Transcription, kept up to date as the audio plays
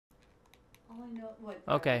All I know, what?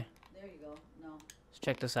 Okay. There you go. No. Let's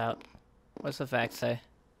check this out. What's the fact say?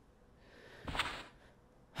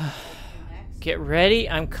 Get ready,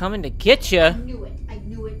 I'm coming to get you. I knew it. I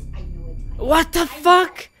knew it. I knew it. What the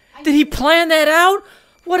fuck? Did he plan that out?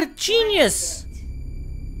 What a genius!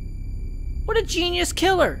 What a genius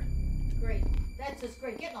killer! Great. That's just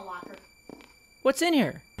great. Get in the locker. What's in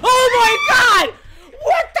here? Oh my god!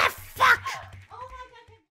 What the fuck? Oh my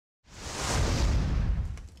god.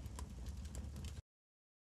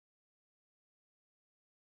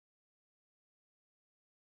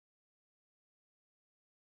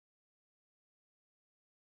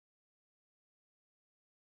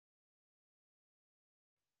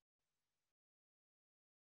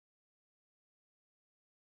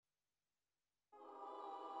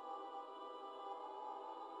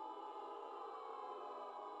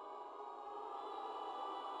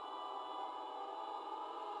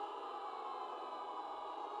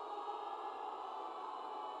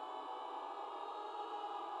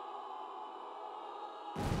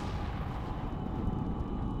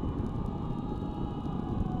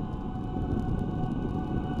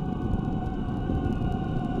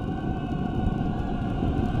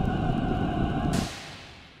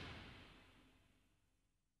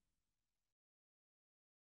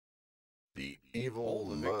 The evil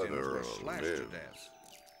murderer slashed to lived. death.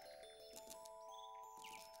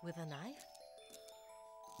 With a knife?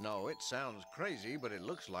 No, it sounds crazy, but it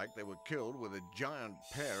looks like they were killed with a giant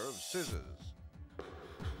pair of scissors.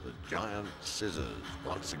 The giant scissors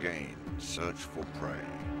once again search for prey.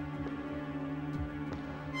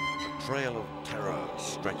 A trail of terror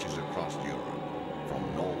stretches across Europe,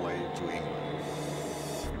 from Norway to England.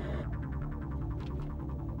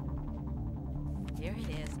 Here it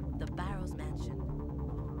is, the Barrows Mansion.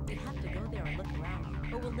 We have to go there and look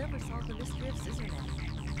around, or we'll never solve the mystery of Scissorman.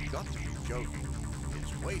 You've got to be joking.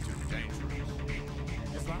 It's way too dangerous.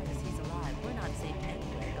 As long as he's alive, we're not safe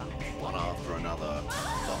anywhere, Doc. One after another,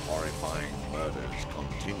 the horrifying murders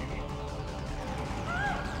continue.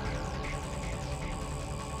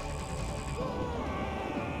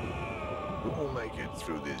 Who will make it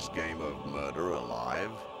through this game of murder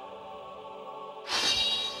alive?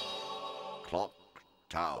 Clock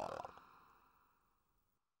Tower.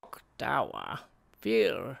 Dawa.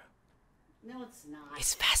 Fear. No, it's not.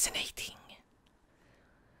 It's fascinating.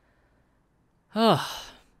 Oh.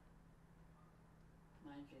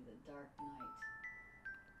 Reminds me of the Dark Knight.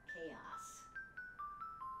 Chaos.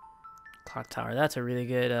 Clock Tower. That's a really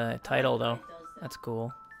good title, though. It does that. That's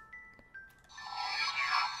cool.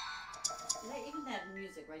 Even that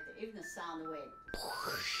music right there, even the sound, the way it...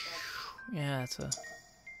 Yeah, that's a...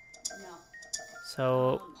 No.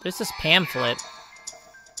 So, there's this pamphlet.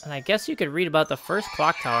 And I guess you could read about the first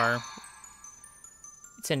clock tower.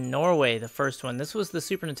 It's in Norway, the first one. This was the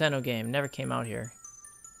Super Nintendo game. Never came out here.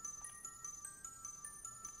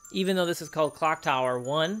 Even though this is called Clock Tower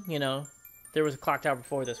 1, you know, there was a clock tower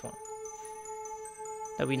before this one.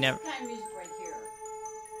 That we never... This kind of music right here.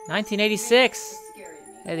 1986! It's scary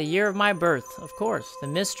to me. At the year of my birth, of course. The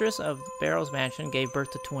mistress of Barrows Mansion gave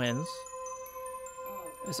birth to twins.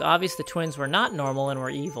 It was obvious the twins were not normal and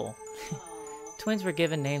were evil. Twins were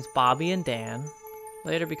given names Bobby and Dan,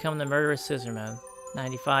 later become the murderous Scissormen.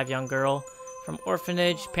 95 young girl from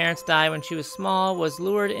orphanage, parents died when she was small, was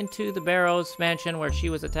lured into the Barrows Mansion where she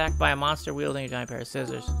was attacked by a monster wielding a giant pair of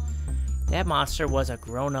scissors. That monster was a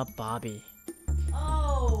grown-up Bobby.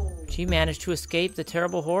 Oh! She managed to escape the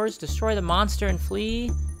terrible horrors, destroy the monster, and flee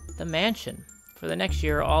the mansion. For the next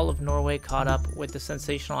year, all of Norway caught up with the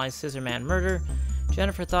sensationalized Scissorman murder.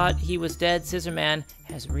 Jennifer thought he was dead. Scissorman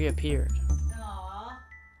has reappeared. Aww.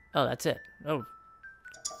 Oh, that's it. Oh.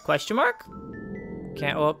 Question mark?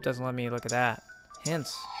 Can't, oh, doesn't let me look at that.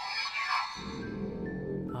 Hints.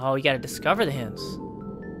 Oh, you gotta discover the hints.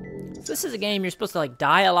 So this is a game you're supposed to, like,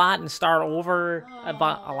 die a lot and start over a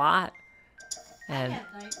lot. And I have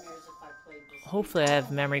nightmares if I played this hopefully I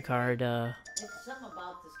have memory card, It's something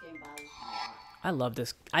about this game bothers me a lot. I love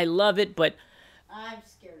this. I love it, but I'm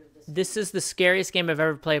scared of this. this is the scariest game I've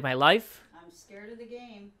ever played in my life. I'm scared of the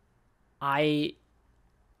game. I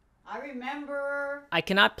remember. I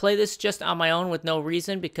cannot play this just on my own with no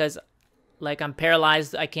reason because, like, I'm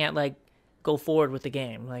paralyzed. I can't, like, go forward with the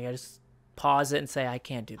game. Like, I just pause it and say, I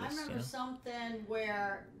can't do I this, remember you know? something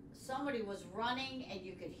where somebody was running and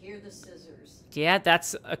you could hear the scissors. Yeah,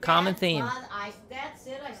 that's a common theme. That's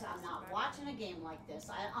it. I said, I'm not watching a game like this.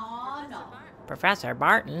 Oh, no. Professor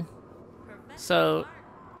Barton. So,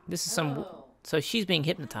 this is some... Oh. So she's being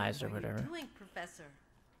hypnotized or whatever. What are you doing, Professor?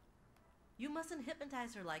 You mustn't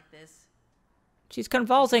hypnotize her like this. She's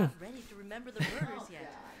convulsing. Not ready to remember the murders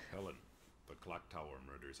yet. Helen, The clock tower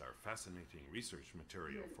murders are fascinating research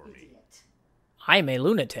material You're for an me. idiot. I'm a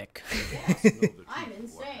lunatic. Yes, Know the truth I'm of what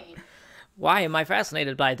insane. happened. Why am I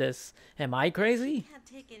fascinated by this? Am I I crazy? can't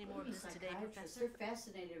take any more of You this today, psychiatrists, Professor. they're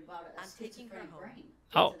fascinated about a I'm taking her schizophrenic home. brain.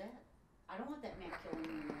 Oh. Get to that. I don't want that man killing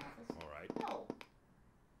me in the office. All right, No.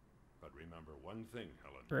 but remember one thing,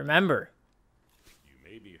 Helen. Remember. You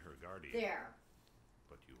may be her guardian, There.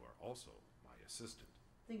 but you are also my assistant.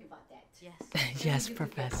 Think about that. Yes. Yes, You could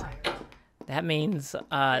get Professor. fired. That means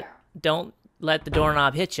There. don't let the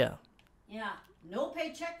doorknob hit you. Yeah. No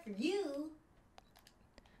paycheck for you.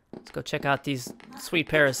 Let's go check out these sweet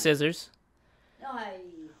pair of scissors. I.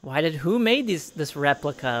 Who made this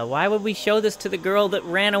replica? Why would we show this to the girl that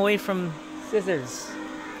ran away from scissors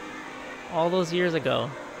all those years ago?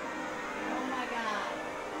 Oh my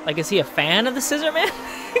God. Like, is he a fan of the Scissor Man?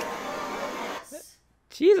 Yes.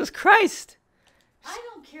 Jesus Christ! I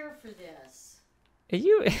don't care for this. Are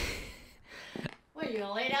you What, you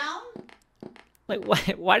gonna lay down? like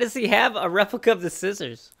why does he have a replica of the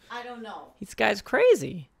scissors? I don't know. This guy's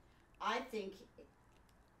crazy. I think.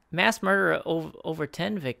 Mass murder of over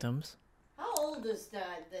 10 victims. How old is the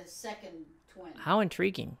second twin? How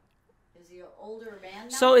intriguing. Is he an older man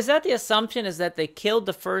now? So is that the assumption, is that they killed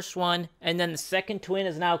the first one and then the second twin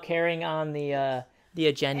is now carrying on the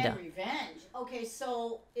agenda? And revenge. Okay,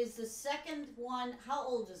 so is the second one? How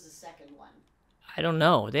old is the second one? I don't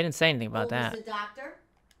know. They didn't say anything about old that. Is the doctor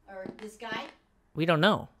or this guy? We don't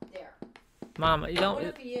know. There. Mom, you What don't.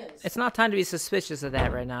 if he is? It's not time to be suspicious of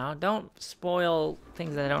that right now. Don't spoil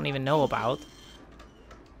things that I don't even know about.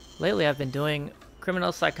 Lately, I've been doing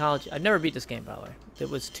criminal psychology. I've never beat this game, by the way. It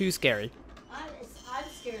was too scary. I'm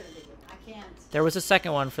scared of it. I can't. There was a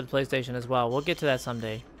second one for the PlayStation as well. We'll get to that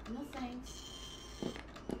someday. No thanks.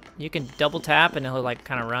 You can double tap and it'll like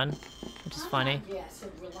kind of run, which is I'm funny. not- Yeah, so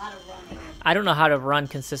a lot of running. I don't know how to run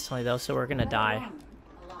consistently though, so we're gonna die. Run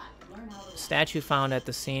a lot. Learn how to run. Statue found at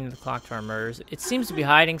the scene of the clock tower murders. It seems to be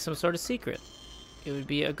hiding some sort of secret. It would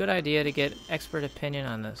be a good idea to get expert opinion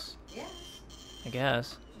on this, Yes. I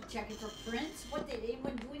guess. You checking for prints? What, did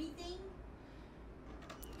anyone do anything?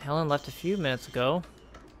 Helen left a few minutes ago.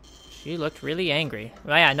 She looked really angry.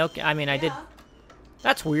 Well, yeah, no, I mean, I did. Yeah.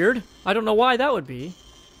 That's weird. I don't know why that would be.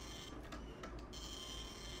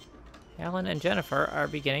 Helen and Jennifer are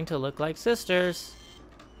beginning to look like sisters.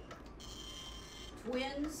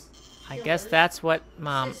 Twins. I guess killers, that's what,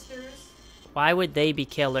 Mom. Sisters. Why would they be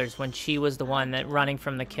killers when she was the one that running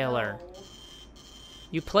from the killer? No,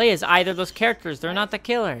 You play as either of those characters. They're not the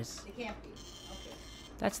killers. they can't be. Okay.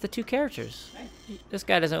 That's the two characters. Right. This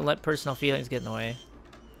guy doesn't let personal feelings get in the way.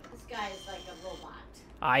 This guy is like a robot.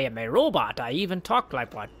 I am a robot. I even talk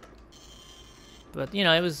like one. But, you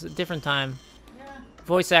know, it was a different time. Yeah.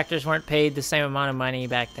 Voice actors weren't paid the same amount of money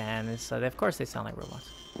back then, and so of course they sound like robots.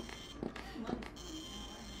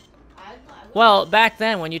 I Well, back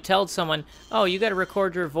then, when you told someone, oh, you gotta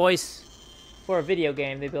record your voice for a video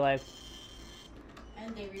game, they'd be like,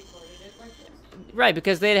 and they recorded it like this. right,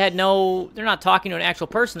 because they'd had no, they're not talking to an actual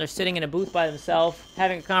person, they're sitting in a booth by themselves,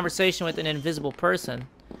 having a conversation with an invisible person.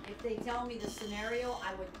 If they tell me the scenario,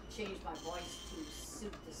 I would change my voice to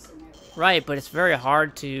suit the scenario. Right, but it's very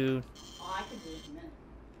hard to, Oh, I can do it in a minute.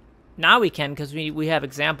 now we can, because we have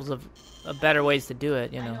examples of better ways to do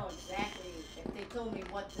it, you I know. know exactly. If they told me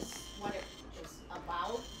what it is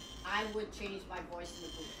about, I would change my voice in the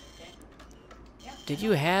booth. Okay. Yep. Did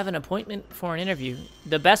you have an appointment for an interview?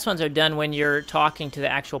 The best ones are done when you're talking to the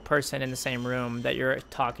actual person in the same room that you're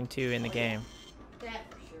talking to in the Oh, yeah. game. That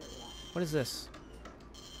for sure. Yeah. What is this?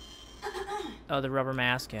 Oh, the rubber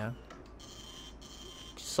mask, yeah.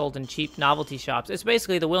 Sold in cheap novelty shops. It's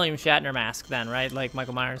basically the William Shatner mask then, right? Like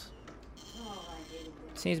Michael Myers. Oh, I hated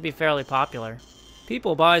that. Seems to be fairly popular.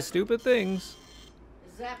 People buy stupid things.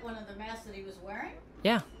 Is that one of the masks that he was wearing?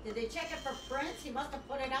 Yeah, Did they check it for prints? He must have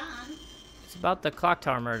put it on. it's about the clock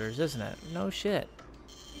tower murders, isn't it? No shit.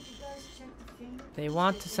 Did you guys check the finger? They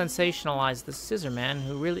want to sensationalize the Scissor Man,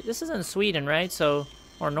 who really... This is in Sweden, right? So...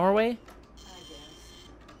 Or Norway? I guess.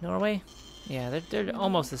 Norway? Yeah, they're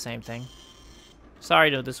almost the same thing. Sorry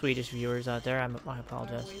to the Swedish viewers out there. I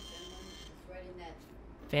apologize. Norway, Finland, it's right in that.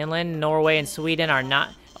 Finland, Norway, and Sweden are not...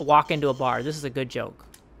 Walk into a bar. This is a good joke.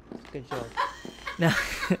 It's a good joke. No.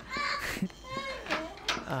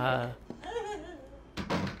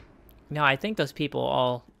 No, I think those people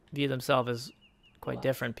all view themselves as quite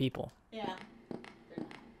different people. Yeah. They're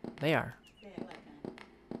not. They are. They act like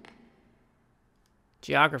that.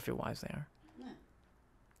 Geography-wise, they are. Yeah.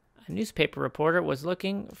 A newspaper reporter was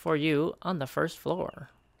looking for you on the first floor.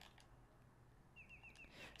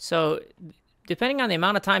 So, depending on the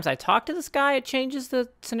amount of times I talk to this guy, it changes the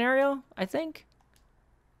scenario, I think.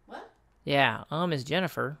 What? Yeah, is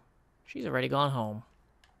Jennifer. She's already gone home.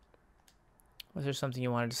 Was there something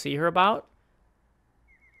you wanted to see her about?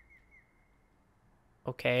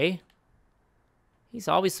 Okay. He's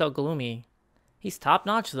always so gloomy. He's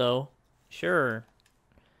top-notch, though. Sure.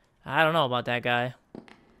 I don't know about that guy.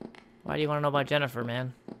 Why do you want to know about Jennifer,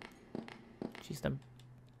 man? She's the...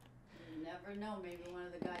 You never know. Maybe one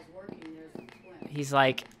of the guys working there's a twin. He's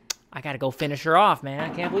like, I gotta go finish her off, man.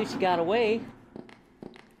 I can't believe she got away.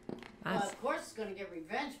 Well, of course he's gonna get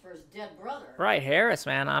revenge for his dead brother. Right, Harris,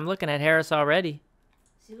 man. I'm looking at Harris already.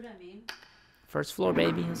 See what I mean? First floor,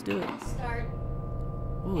 baby. Let's do it. Start.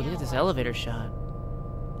 Ooh, look at this elevator shot.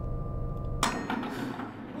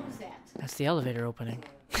 What was that? That's the elevator opening.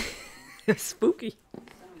 Spooky.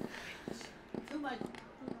 Too much.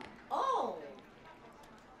 Oh.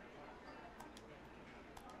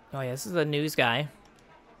 Oh, yeah, this is the news guy.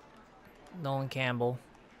 Nolan Campbell.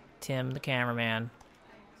 Tim, the cameraman.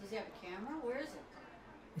 Does he have a camera? Where is it?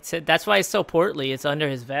 It said that's why it's so portly. It's under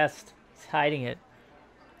his vest. He's hiding it.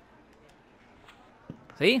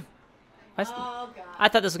 See? Oh God. I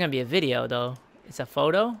thought this was gonna be a video, though. It's a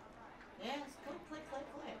photo. Yes. Click, click, click,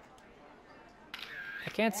 click. I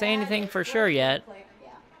can't say anything for sure yet Click. Yeah.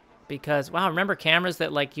 because wow, remember cameras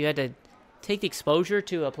that like you had to take the exposure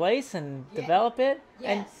to a place and Yeah. develop it,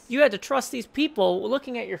 and Yes. you had to trust these people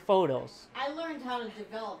looking at your photos. I learned how to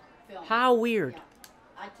develop film. How weird. Yeah.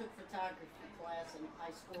 I took photography class in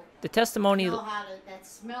high school. The testimony Know how to, that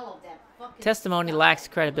smell of that fucking testimony stuff lacks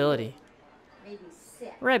credibility. made me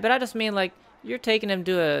sick. Right, but I just mean like you're taking them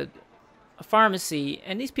to a pharmacy,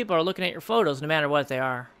 and these people are looking at your photos no matter what they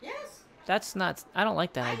are. Yes. That's not. I don't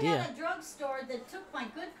like that I idea. had a drugstore that took my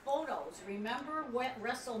good photos. Remember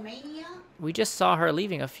WrestleMania? We just saw her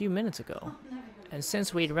leaving a few minutes ago, Oh, never gonna and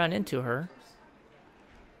since we'd run into her,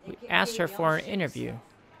 we asked her for an interview,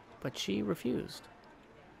 but she refused.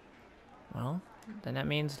 Well, then that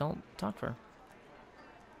means don't talk to her.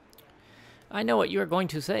 I know what you're going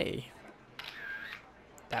to say.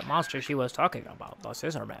 That monster she was talking about, the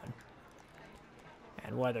Scissor Man.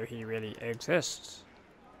 And whether he really exists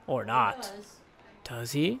or not.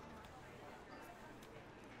 Does he?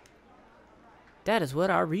 That is what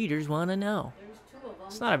our readers want to know. There's two of them.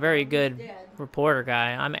 It's not a very good Dead. reporter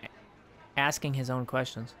guy. I'm asking his own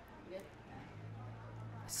questions. Yep.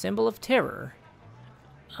 Symbol of terror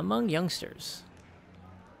among youngsters.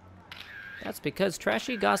 That's because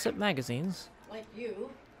trashy gossip magazines, Like you.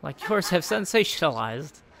 like yours, have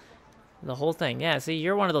sensationalized the whole thing. Yeah, see,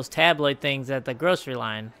 you're one of those tabloid things at the grocery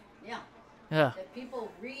line. Yeah. Ugh. That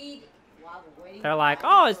people read while they're waiting. They're to like, buy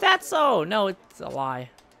oh, the is that groceries. so? No, it's a lie.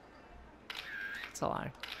 It's a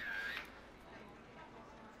lie.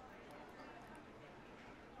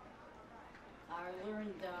 I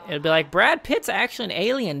learned. It'd be like, Brad Pitt's actually an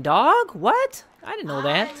alien dog? What? I didn't know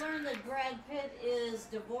that. I learned that Brad Pitt is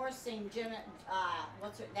divorcing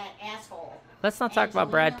what's her, that asshole. Let's not talk about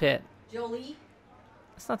Brad Angelina Pitt. Jolie.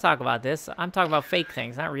 Let's not talk about this. I'm talking about fake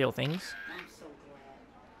things, not real things. I'm so glad.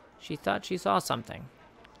 She thought she saw something.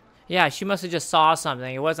 Yeah, she must have just saw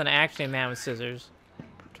something. It wasn't actually a man with scissors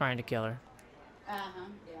trying to kill her. Uh-huh,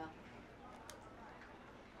 yeah.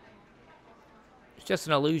 It's just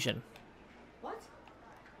an illusion. What?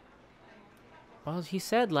 Well, he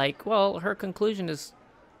said, like, well, her conclusion is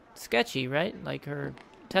sketchy, right? Like her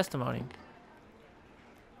testimony.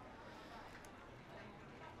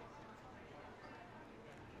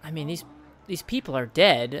 I mean, these people are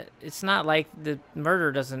dead. It's not like the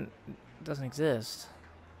murder doesn't exist.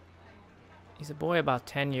 He's a boy about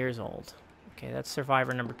 10 years old. Okay, that's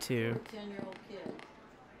survivor number 2. 10-year-old kid.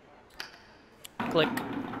 Click.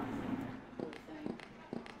 Poor thing.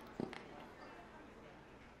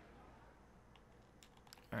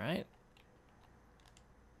 All right.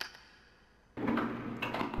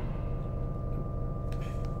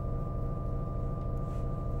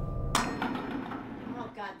 Oh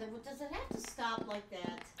God, does it have to stop like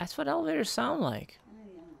that? That's what elevators sound like. I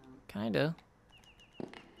don't know. Kinda.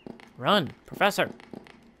 Run, Professor.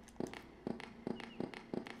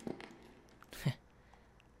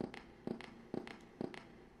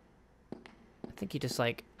 I think you just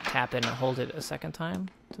like tap in and hold it a second time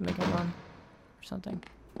to make it run or something.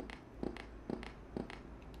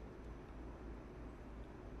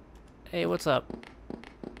 Hey, what's up?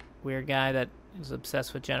 Weird guy that is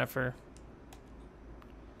obsessed with Jennifer.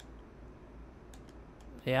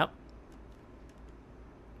 Yep.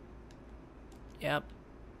 Yep.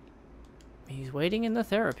 He's waiting in the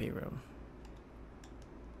therapy room.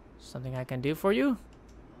 Something I can do for you?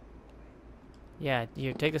 Yeah,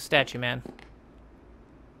 you take the statue, man.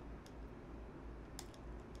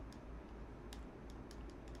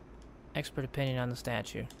 Expert opinion on the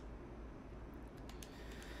statue.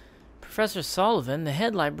 Professor Sullivan, the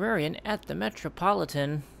head librarian at the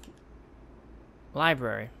Metropolitan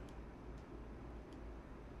Library.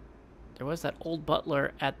 There was that old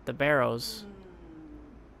butler at the Barrows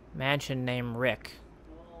mansion named Rick.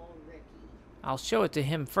 Oh, Ricky. I'll show it to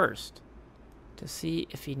him first to see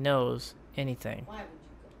if he knows anything. Why would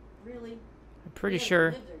you go? Really? I'm pretty He doesn't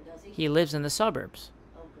sure live there, does he? he lives in the suburbs.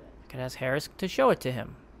 Oh, good. I could ask Harris to show it to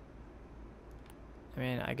him. I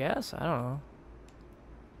mean, I guess. I don't know.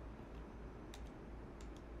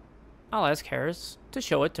 I'll ask Harris to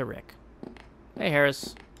show it to Rick. Hey,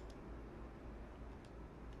 Harris.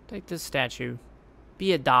 Take this statue.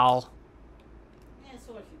 Be a doll. Yeah,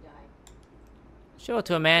 so if you die. Show it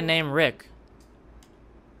to a man named Rick.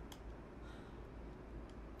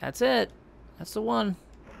 That's it. That's the one.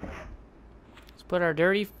 Let's put our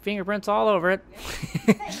dirty fingerprints all over it.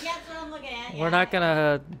 That's what I'm looking at. We're not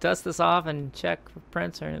gonna dust this off and check for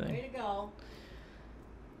prints or anything. Way to go.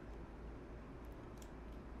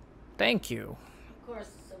 Thank you. Of course,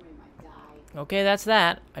 somebody might die. Okay, that's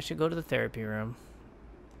that. I should go to the therapy room.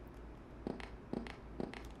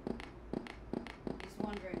 He's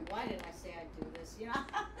wondering, why did I say I'd do this? You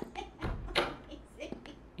know?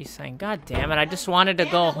 He's saying, God damn it, I just wanted to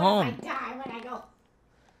Damn go it, what home. if I die when I go?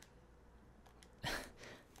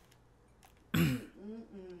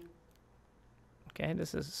 Okay,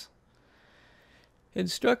 this is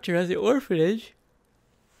instructor at the orphanage.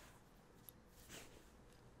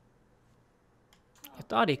 I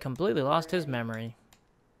thought he completely lost his memory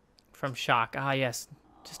from shock. Ah, yes,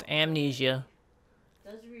 just amnesia.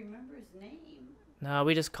 Does he remember his name? No,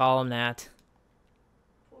 we just call him that.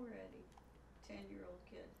 Poor Eddie. 10-year-old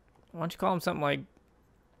kid. Why don't you call him something like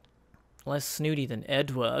less snooty than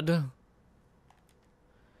Edward? Oh,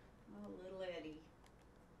 little Eddie.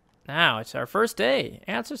 Now, it's our first day.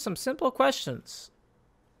 Answer some simple questions.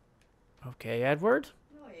 Okay, Edward.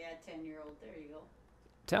 Oh, yeah, 10-year-old. There you go.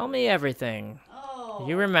 Tell me everything. Oh.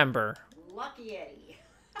 You remember. Lucky Eddie.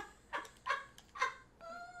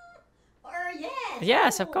 Or, yes.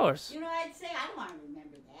 Yes, oh, of course. You know, I'd say, I don't want to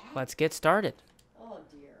remember that. Let's get started. Oh,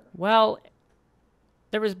 dear. Well,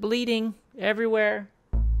 there was bleeding everywhere.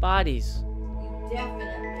 Bodies. You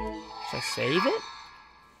definitely. Should I save it?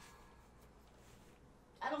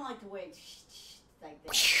 I don't like the way it's like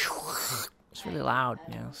that. It's really loud,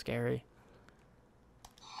 you know, scary.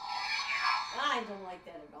 I don't like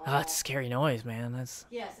that at all. Oh, it's a scary noise, man. That's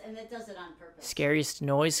Yes, and it does it on purpose. scariest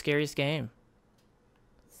noise, scariest game.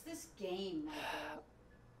 It's this game, Michael.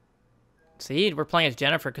 See, we're playing as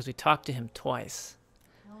Jennifer because we talked to him twice.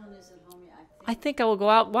 Helen isn't home yet. I think I will go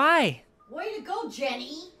out. Why? Way to go,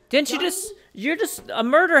 Jenny. Didn't you Johnny? you're just, a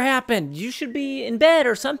murder happened. You should be in bed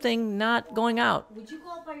or something, not going out. Would you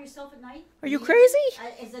go out by yourself at night? Are you crazy?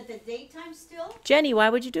 Is it the daytime still? Jenny, why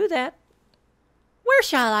would you do that? Where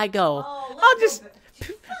shall I go? Oh, I'll let's just,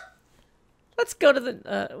 go let's go to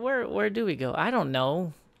the, where do we go? I don't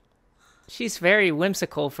know. She's very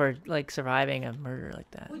whimsical for, like, surviving a murder like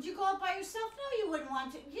that. Would you go out by yourself? No, you wouldn't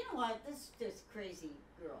want to. You know what? This crazy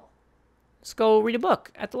girl. Let's go read a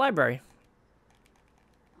book at the library.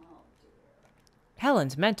 Oh, dear.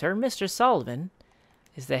 Helen's mentor, Mr. Sullivan,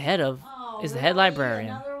 is the head Really?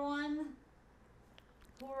 librarian. Another one?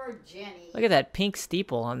 Poor Jenny. Look at that pink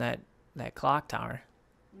steeple on that clock tower.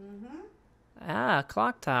 Mm-hmm. Ah,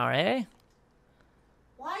 clock tower, eh?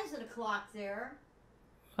 Why is it a clock there?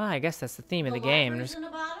 Well, I guess that's the theme of the game. library's There's in the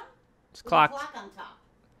bottom? it's With clock. a clock on top.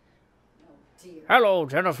 Oh, dear. Hello,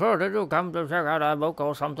 Jennifer. Did you come to check out a book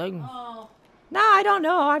or something? Oh, No, I don't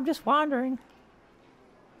know. I'm just wondering.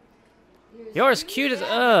 You're as cute as...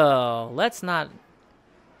 Oh, let's not...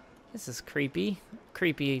 This is creepy.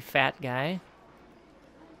 Creepy fat guy.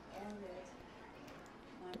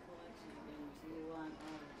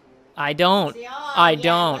 I don't. See, oh, I yeah,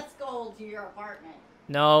 don't. Let's go to your apartment.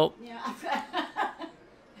 No. Yeah.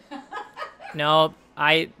 No.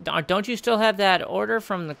 Don't you still have that order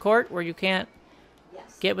from the court where you can't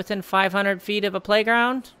Yes. get within 500 feet of a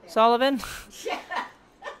playground, Sullivan? Yeah.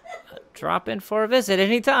 Drop in for a visit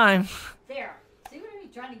anytime. There. See what I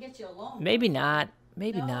mean? Trying to get you alone. Maybe not.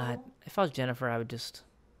 Maybe No. not. If I was Jennifer, I would just...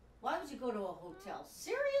 Why would you go to a hotel?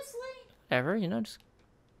 Seriously? Whatever, you know, just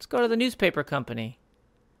go to the newspaper company.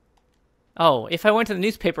 Oh, if I went to the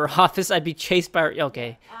newspaper office, I'd be chased by...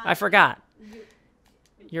 Okay, I forgot.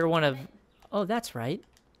 You're one of... Oh, that's right.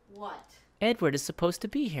 What? Edward is supposed to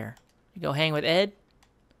be here. You go hang with Ed?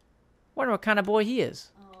 Wonder what kind of boy he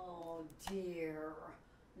is. Oh, dear.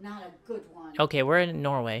 Not a good one. Okay, we're in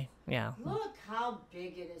Norway. Yeah, Look how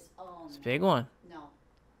big it is. Oh, it's a big one. no.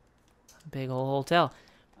 Big old hotel.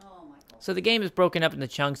 Oh, Michael. So the game is broken up into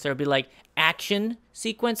chunks. There'll be like action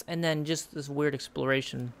sequence and then just this weird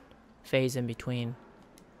exploration phase in between.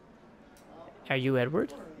 Are you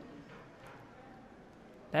Edward?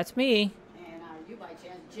 That's me. And are you by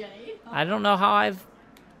chance Jenny? I don't know how I've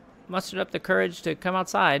mustered up the courage to come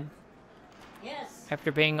outside Yes.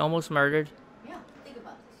 after being almost murdered. Yeah, think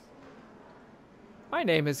about this. My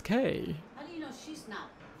name is Kay. How do you know she's not?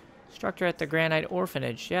 Instructor at the Granite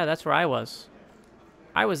Orphanage. Yeah, that's where I was.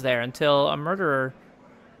 I was there until a murderer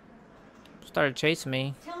started chasing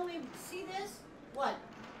me. Tell me, see this? What?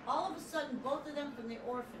 All of a sudden, both of them from the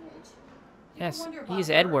orphanage. You Yes, wonder about he's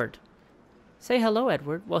her. Edward. Say hello,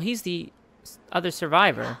 Edward. Well, he's the other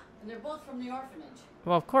survivor. Yeah, and they're both from the orphanage.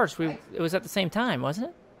 Well, of course, Right. it was at the same time, wasn't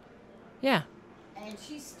it? Yeah. And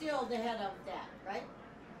she's still the head of that, right?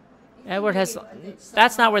 You think Edward has. maybe it's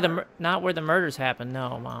That's not where somehow not where the murders happened.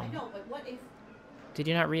 No, I Mom. know, but what if? Did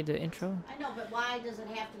you not read the intro? I know, but why does it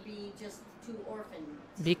have to be just two orphans?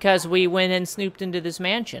 Because we went and snooped into this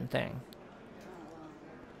mansion thing.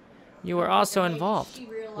 You were also Maybe involved, she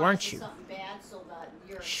realizes weren't you? Something bad, so that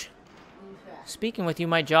you're. Shh. Okay. Speaking with you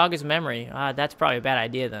might jog his memory. That's probably a bad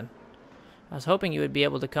idea then. I was hoping you would be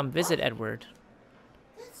able to come visit Edward.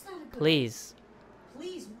 That's not a good. Please.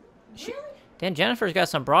 Please, really? Dan, Jennifer's got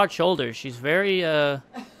some broad shoulders. She's very,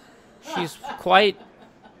 she's quite,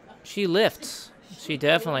 she lifts. She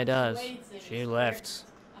definitely does. She lifts.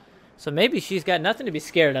 So maybe she's got nothing to be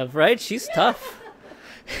scared of, right? She's tough.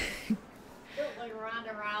 Built like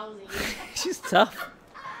Ronda Rousey. She's tough.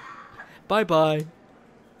 Bye-bye.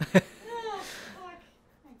 Oh, fuck.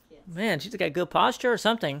 I can't. Man, she's got good posture or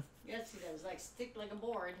something. Yes, she does. Like stick like a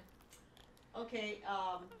board. Okay.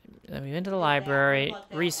 Then we went to the library, about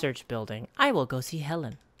that research building. I will go see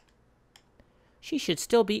Helen. She should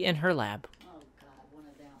still be in her lab. Oh God, one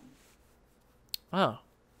of them. Oh,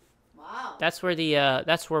 Wow. that's where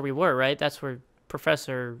that's where we were, right? That's where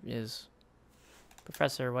Professor is.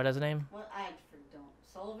 Professor, what is his name? What I don't.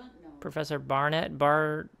 Sullivan? No. Professor Barnett,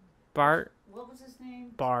 Bart, What was his name?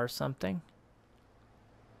 Bar something.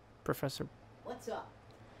 Professor. What's up?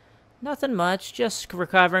 Nothing much, just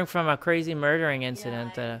recovering from a crazy murdering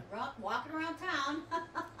incident. Yeah, walking around town.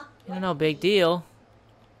 No big deal.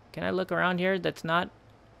 Can I look around here? That's not.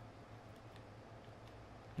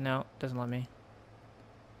 No, doesn't let me.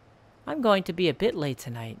 I'm going to be a bit late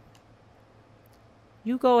tonight.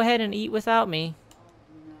 You go ahead and eat without me.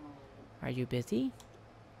 Oh, no. Are you busy?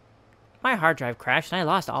 My hard drive crashed and I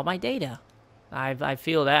lost all my data. I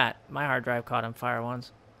feel that. My hard drive caught on fire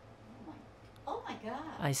once. Oh my God.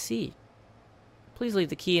 I see. Please leave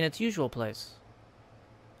the key in its usual place.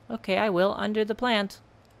 Okay, I will. Under the plant.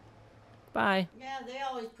 Bye. Yeah, they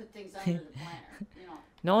always put things under the planter. You know.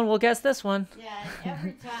 No one will guess this one. Yeah,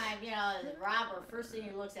 every time, you know, the robber, first thing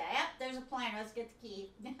he looks at, yep, there's a planter, let's get the key.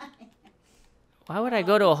 Why would I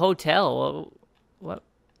go to a hotel? What?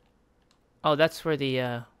 Oh, that's where the,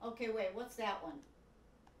 Okay, wait, what's that one?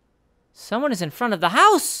 Someone is in front of the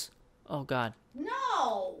house! Oh, God.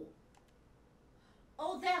 No!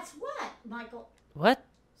 Oh, that's what, Michael? What?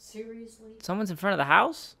 Seriously? Someone's in front of the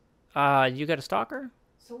house? You got a stalker?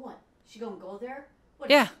 So what? She gonna go there? What,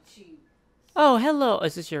 Yeah. She, Oh, hello.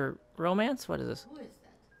 Is this your romance? What is this? who is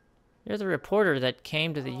that? You're the reporter that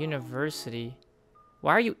came to the university.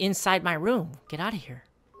 Why are you inside my room? Get out of here.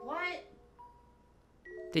 What?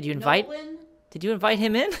 Did you invite Nolan? Did you invite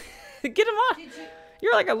him in? Get him on. Did you?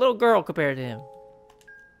 You're like a little girl compared to him.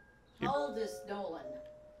 How old is Nolan?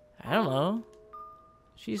 I don't know.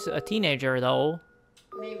 She's a teenager though.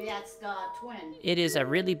 Maybe that's the twin. It is a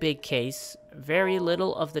really big case. Very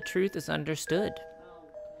little of the truth is understood. Oh.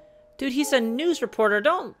 Dude, he's a news reporter.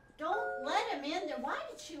 Don't. Don't let him in there. Why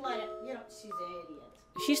did she let him? You know, she's an idiot.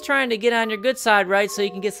 She's trying to get on your good side, right? So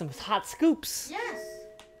you can get some hot scoops. Yes.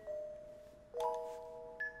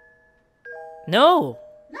 No.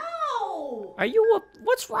 No. Are you?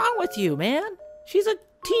 What's wrong with you, man? She's a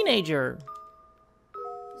teenager.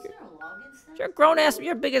 Is there a login sensor? You're a grown ass.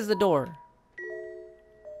 You're big as the door.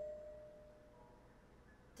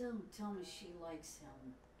 Don't tell me she likes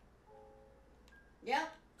him.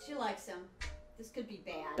 Yep, she likes him. This could be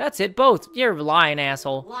bad. That's it. Both. You're a lying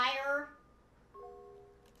asshole. Liar.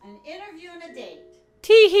 An interview and a date.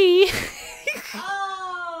 Tee hee.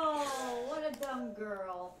 Oh, what a dumb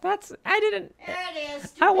girl. That's. I didn't. There it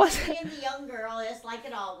is. I wasn't- Stupidity in the young girl is like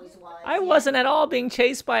it always was. I Yeah. wasn't at all being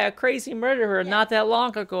chased by a crazy murderer not that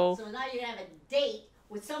long ago. So now you have a date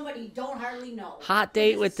with somebody you don't hardly know. Hot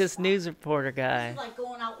date with is this fun. news reporter This guy. is like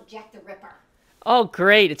going out with Jack the Ripper. Oh,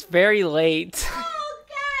 great. It's very late. Oh,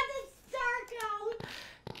 God, it's dark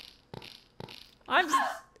out. I'm.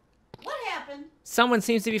 What happened? Someone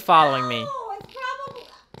seems to be following me. Oh, it's probably...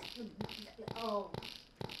 Oh.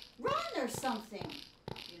 Run or something.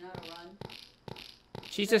 You know how to run?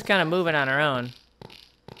 She's just kind of moving on her own.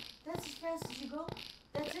 That's as fast as you go?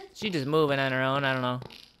 That's it? She's just moving on her own. I don't know.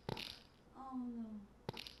 Oh no.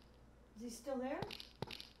 Is he still there?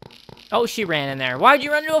 Oh, she ran in there. Why'd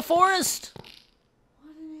you run into a forest?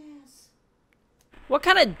 What an ass. What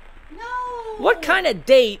kind of No! what kind of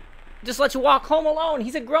date just lets you walk home alone?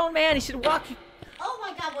 He's a grown man. He should walk. Oh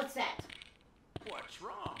my god, what's that? What's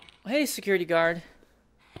wrong? Hey, security guard.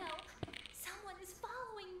 Help! Someone is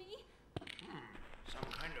following me. Some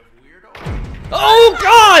kind of weirdo? Oh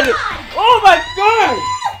God! Oh my God!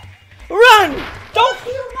 Run! Don't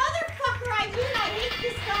You motherfucker, I hate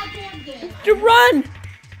this goddamn game. you run!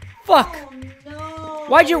 Fuck! Oh no.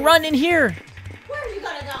 Why'd you run in here? Where are you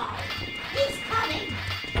gonna go? He's coming.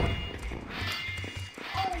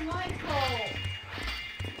 Oh, Michael.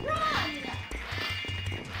 Run!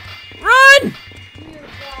 Run! Dear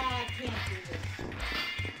God, I can't do this.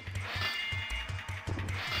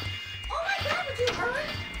 Oh my God, would you hurt?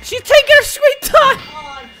 She's taking her sweet time!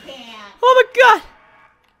 Oh, I can't. Oh my God!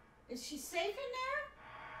 Is she safe in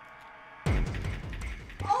there?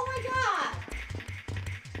 Oh my God!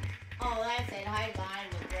 Oh, that's it. Hide behind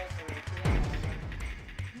the dresser.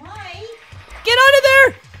 Mike! Get out of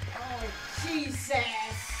there! Oh, Jesus!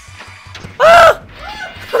 Ah!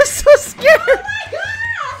 I'm so scared! Oh my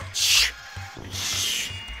God! Shh! Shh!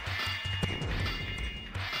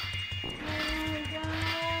 Oh my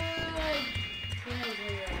God! He knows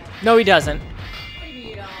where you're at. No, he doesn't. What do you mean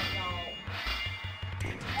you don't know?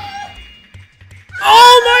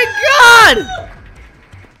 Oh my God!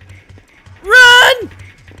 Run!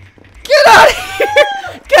 Get out of here!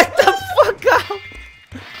 Get the fuck out!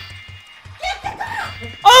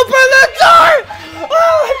 Open the door!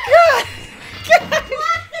 Oh my God! Get out!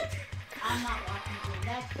 I'm not watching you.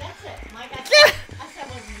 That's it. Mike, Get- I said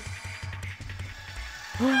wasn't.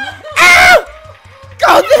 Ow!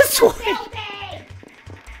 Go this way! Guilty!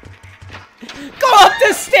 Go up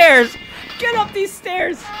the stairs! Get up these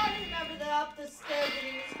stairs! I remember that up the stairs and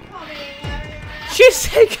he was coming. She's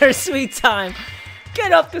taking her sweet time.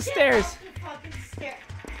 Get up the stairs. Up the fucking stair.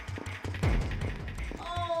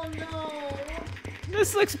 Oh no.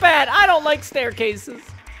 This looks bad. I don't like staircases.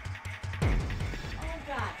 Oh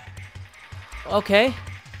God. Okay. Is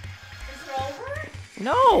it over?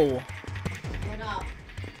 No. Get up.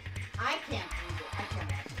 I can't do it. I can't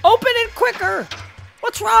watch it. Open it quicker.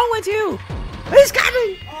 What's wrong with you? He's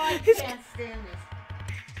coming. Oh, I He's can't stand this.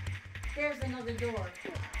 There's another door.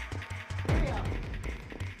 Hurry up.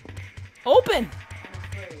 open.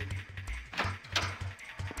 I'm afraid.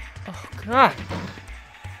 Oh God.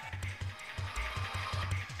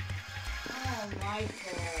 Oh,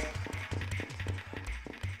 Michael.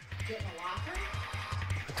 Get in a locker?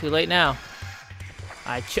 Too late now.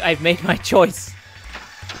 I've made my choice.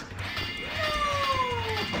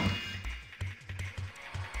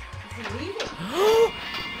 Is he leaving? Oh,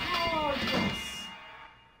 yes.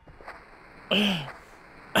 Oh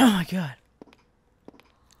my God.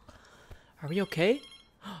 Are we okay?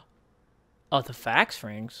 Oh, the fax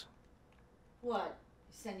rings. What?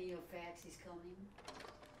 He's sending you a fax, he's coming?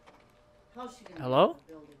 How's she gonna Hello? get out of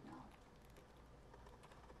the building now?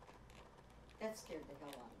 That scared the hell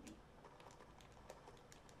out of me.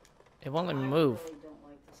 It won't let me I move. really don't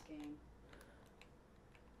like this game.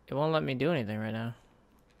 It won't let me do anything right now.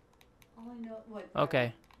 All I know, what?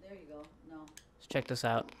 Okay. There you go. No. Let's check this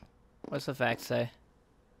out. What's the fax say?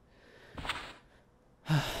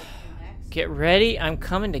 Next. Get ready. I'm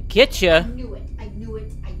coming to get I you. knew it. I knew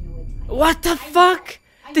it. I knew it. I knew What the it. I knew fuck? it.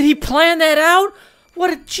 I Did he knew it. plan that out? What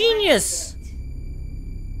a genius.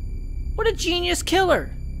 Great. What a genius killer.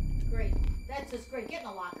 Great. That's just great. Get in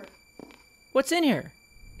the locker. What's in here?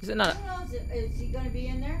 Is it not Who knows? Is he gonna be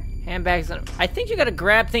in there? handbags? I think you gotta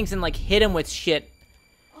grab things and like hit him with shit.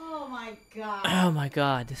 Oh my God. Oh my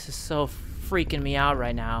God, this is so freaking me out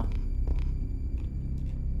right now.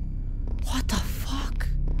 What the fuck?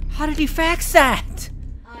 How did he fax that?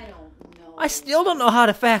 I don't know. I still don't know how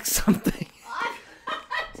to fax something.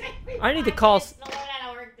 I need to call Learn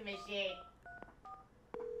how to work the machine.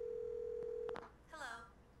 Hello.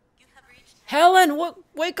 You have reached. Helen,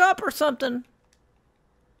 wake up or something.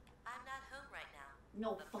 I'm not home right now.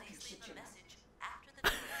 No But fucking please shit, leave you a know. message after the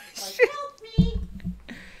tone. Like, help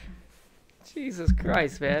me. Jesus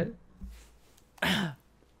Christ, man.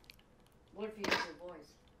 What if he hears her voice?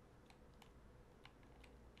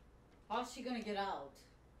 How's she gonna get out?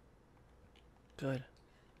 Good.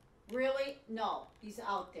 Really? No. He's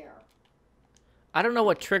out there. I don't know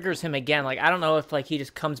what triggers him again. Like, I don't know if like he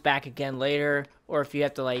just comes back again later, or if you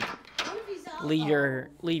have to like What if he's out?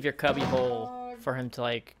 leave your cubby hole God. for him to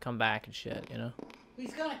like come back and shit. You know.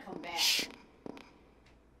 He's gonna come back. Shh.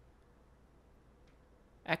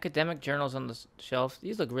 Academic journals on the shelf.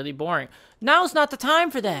 These look really boring. Now's not the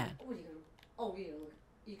time for that. What are you gonna? Oh,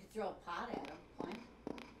 you could throw a pot at him. Plant.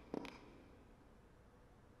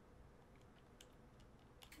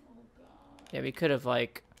 Oh God. Yeah, we could have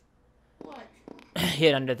like What?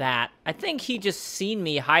 hid under that. I think he just seen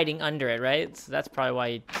me hiding under it, right? So that's probably why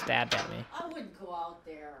he stabbed at me. I wouldn't go out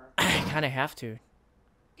there. I kind of have to.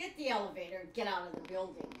 Get the elevator and get out of the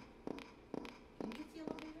building. Can you get the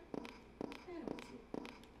elevator? I don't see.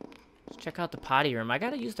 Let's check out the potty room. I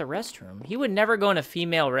gotta use the restroom. He would never go in a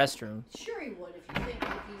female restroom. Sure he would if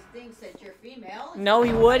he thinks that you're female. No,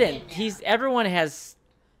 he wouldn't. Everyone has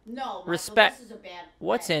no Michael, respect. This is a bad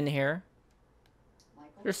What's plan. in here?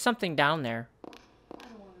 Michael? There's something down there. I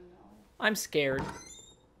don't want to know. I'm scared.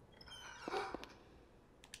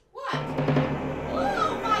 What?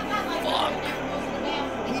 Oh my God! My God!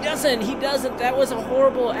 Never goes to the bathroom. He doesn't. That was a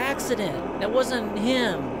horrible accident. That wasn't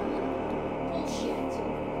him. Bullshit.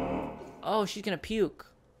 Oh, she's gonna puke.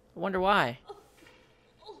 I wonder why.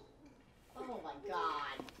 Oh my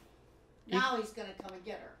God! Now he's gonna come and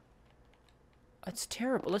get her. That's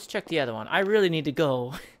terrible. Let's check the other one. I really need to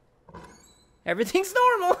go. Everything's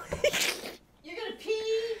normal. You're gonna pee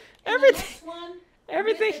in Everything- the next one.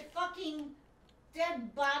 everything- With the fucking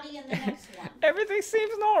dead body in the next one. Everything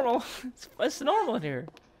seems normal. It's normal in here.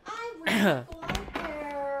 I would not go out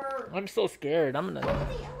there. I'm so scared. I'm Go gonna.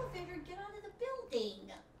 to the elevator and get out of the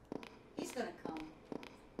building. He's gonna come.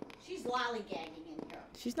 She's lollygagging in here.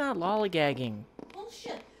 She's not lollygagging.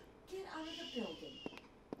 Bullshit. Get out of the building.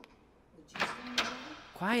 Would you stand there?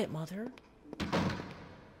 Quiet, mother.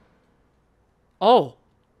 Oh,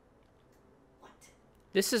 What?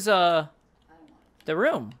 this is I don't want the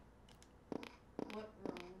room. it. What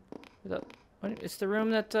room? It's the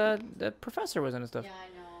room that the professor was in and stuff. Yeah, I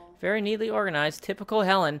know. Very neatly organized. Typical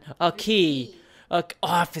Helen. A key. A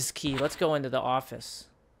office key. Let's go into the office.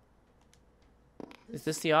 Is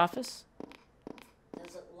this the office?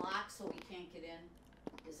 Does it lock so we can't get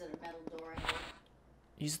in? Is it a metal door?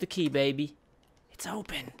 Use the key, baby. It's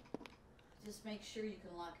open. Just make sure you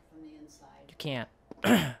can lock it from the inside. You can't.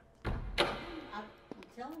 I'm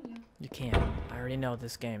telling you. You can't. I already know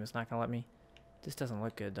this game. It's not gonna let me. This doesn't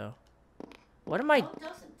look good though. What am I? No, it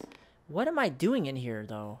doesn't. What am I doing in here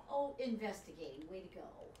though? Oh, investigating. Way to go.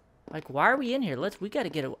 Like, why are we in here? We gotta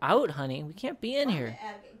get out, honey. We can't be in here.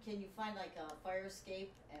 Can you find like a fire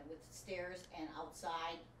escape with stairs and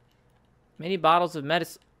outside? Many bottles of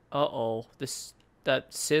medicine. Uh-oh. The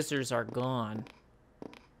scissors are gone.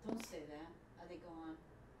 Don't say that. Are they gone?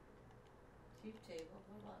 Keep table.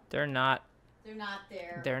 What about? They're not. They're not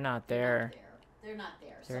there. They're not there. They're not there.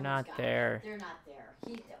 They're Someone's not got there. them. They're not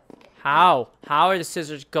there. How? How are the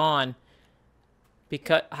scissors gone?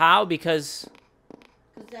 Because how? Because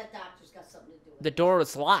Because that doctor's got something to do with the door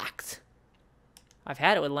was locked. I've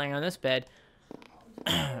had it with laying on this bed.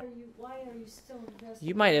 it. Why are you still investigating?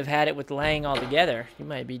 You might have had it with laying all together. You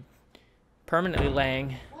might be permanently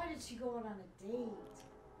laying. Why did she go out on a date?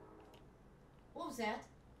 What was that?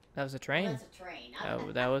 That was a Oh, train. that's a train.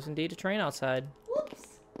 That was indeed a train outside.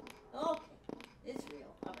 Whoops. Okay. It's real.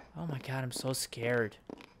 Okay. Oh my god, I'm so scared.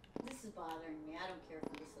 This is bothering me. I don't care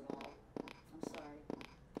for this at all. I'm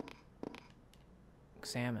sorry.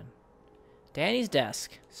 Examine. Danny's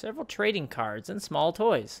desk. Several trading cards and small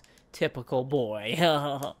toys. Typical boy.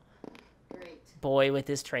 Great. Boy with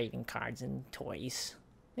his trading cards and toys.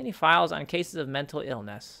 Many files on cases of mental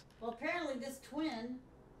illness. Well, apparently this twin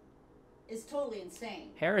is totally insane.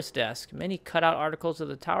 Harris desk. Many cutout articles of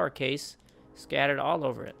the tower case scattered all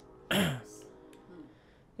over it.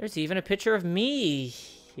 There's even a picture of me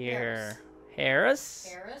here. Harris?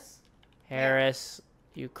 Harris? Harris,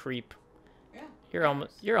 you creep. Yeah.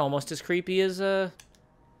 You're almost as creepy as Yeah.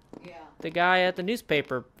 the guy at the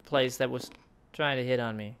newspaper place that was trying to hit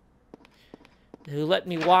on me. Who let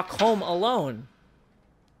me walk home alone.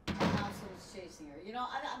 And now someone's chasing her. You know,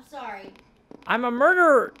 I'm sorry. I'm a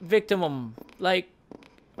murder victim, like,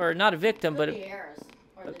 or not a victim, Could but be Harris.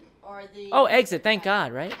 Or the oh, exit. Thank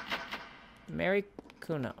God, right? Mary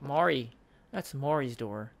Kuna, Maury. That's Maury's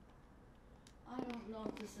door. I don't know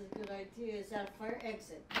if this is a good idea. Is that a fire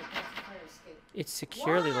exit? That's a fire escape. It's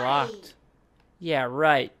securely Why? locked. Yeah,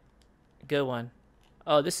 right. Good one.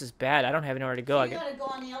 Oh, this is bad. I don't have anywhere to go. So I you gotta go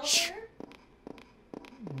on the elevator?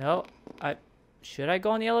 No, should I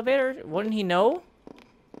go on the elevator? Wouldn't he know?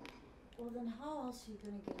 Well, then how else are you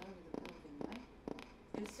gonna get out of the building, right?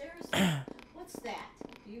 And seriously, what's that?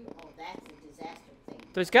 Oh, that's a disaster thing.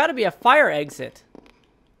 There's got to be a fire exit.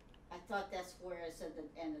 I thought that's where I said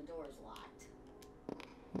and the door's locked.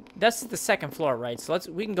 That's the second floor, right? So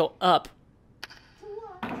we can go up. To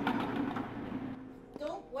what?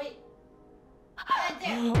 Don't wait. Right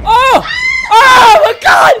there. Oh! Oh my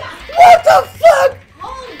God! What the fuck?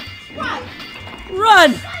 Holy Christ!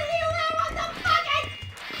 Run! What the fuck?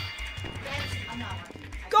 I'm not running.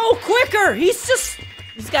 Go quicker!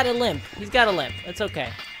 He's got a limp. He's got a limp. It's okay.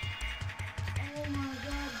 Oh my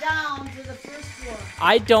God! Down to the first floor.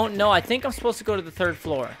 I don't know. I think I'm supposed to go to the 3rd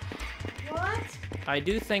floor. What? I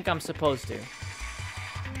do think I'm supposed to. I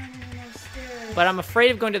don't even know stairs. But I'm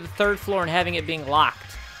afraid of going to the 3rd floor and having it being locked.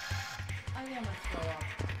 I think I'm gonna throw up.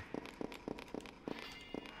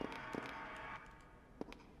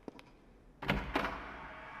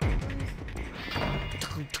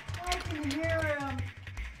 I can hear him.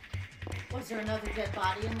 Was there another dead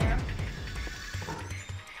body in there?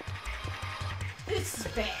 This is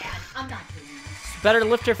bad. I'm not doing this. It's better to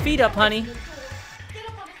lift your feet up, honey. Get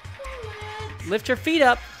up on the toilet. Lift your feet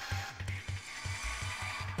up.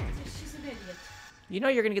 She's an idiot. You know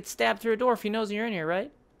you're gonna get stabbed through a door if he knows you're in here,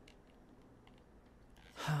 right?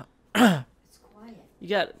 It's quiet. You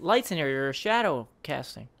got lights in here. You're shadow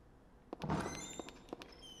casting.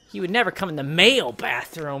 He would never come in the male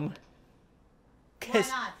bathroom. Why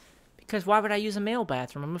not? Because why would I use a male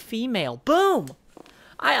bathroom? I'm a female. Boom!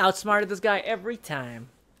 I outsmarted this guy every time.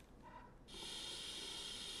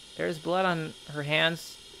 There's blood on her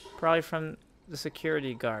hands, probably from the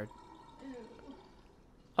security guard.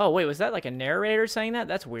 Oh, wait, was that like a narrator saying that?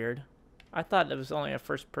 That's weird. I thought it was only a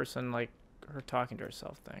first person, like, her talking to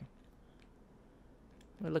herself thing.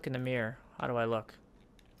 Let me look in the mirror. How do I look?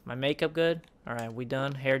 My makeup good? Alright, we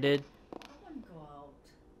done? Hair did? I wouldn't go out.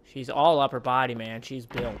 She's all upper body, man. She's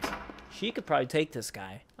built. She could probably take this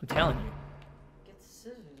guy. I'm telling you. Get the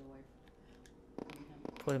scissors away from him.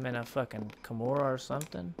 Put him in a fucking Kimura or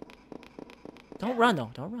something. Don't run,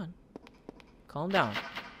 though. Don't run. Calm down.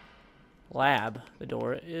 Lab. The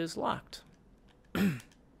door is locked.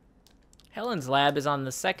 Helen's lab is on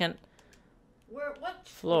the 2nd What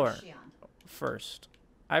floor. is she on? First.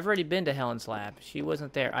 I've already been to Helen's lab. She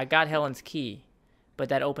wasn't there. I got Helen's key, but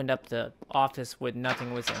that opened up the office with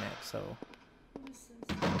nothing was in it, so... What is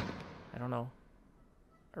this? I don't know.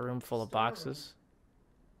 A room full of boxes.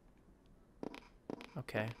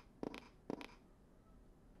 Okay.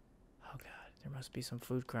 Oh god, there must be some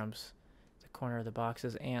food crumbs. The corner of the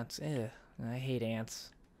boxes. Ants. Ugh. I hate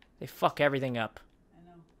ants. They fuck everything up. I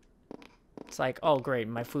know. It's like, oh great,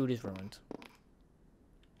 my food is ruined.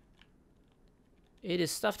 It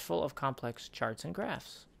is stuffed full of complex charts and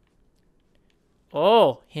graphs.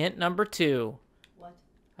 Oh, hint number 2. What?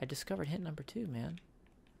 I discovered hint number 2, man.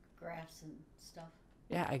 Graphs and stuff.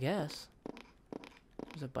 Yeah, I guess.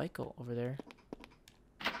 There's a bike over there.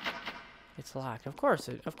 It's locked. Of course.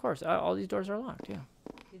 Of course. All these doors are locked, yeah.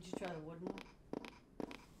 Did you try the wooden one?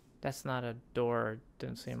 That's not a door.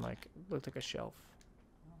 Didn't seem like... Looked like a shelf.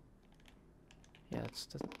 Yeah, it's...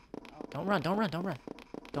 Don't run. Don't run. Don't run.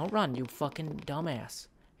 Don't run, you fucking dumbass.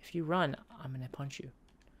 If you run, I'm gonna punch you.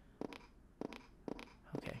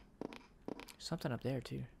 Okay. Something up there,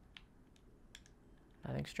 too.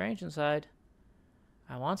 Nothing strange inside.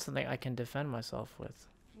 I want something I can defend myself with.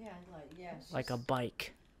 Yeah, Like a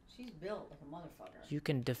bike. She's built like a motherfucker. You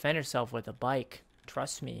can defend yourself with a bike.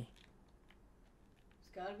 Trust me.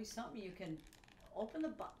 There's gotta be something you can open the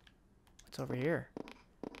box. What's over here? Oh,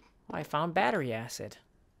 I found battery acid.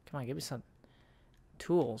 Come on, give me some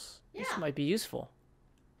tools. Yeah. This might be useful.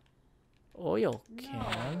 Oil can.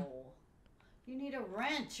 No. You need a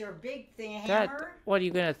wrench or a big thing, a That, hammer. what, are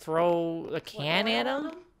you gonna throw a can What, at oil on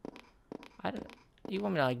him? I don't, you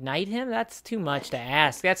want me to, like, knight him? That's too much to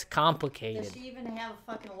ask. That's complicated. Does she even have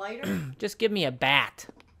a fucking lighter? Just give me a bat.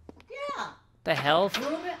 Yeah. The hell? A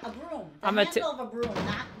broom. The I'm handle of a broom,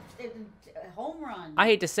 not a home run. I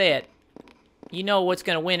hate to say it. You know what's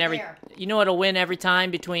gonna win every... There. You know what'll win every time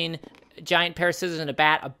between a giant pair of scissors and a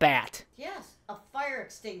bat? A bat. Yes, a fire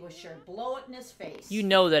extinguisher. Blow it in his face. You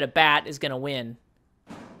know that a bat is gonna win.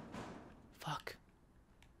 Fuck.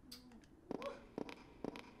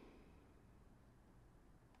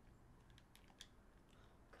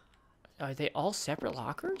 Are they all separate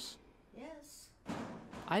lockers? Yes.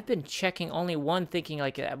 I've been checking only one, thinking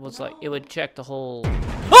like it was like it No. would check the whole.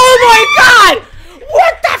 Oh my god!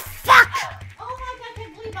 What the fuck? Oh my god, I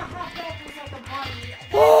can't believe I hopped back just like a bunny.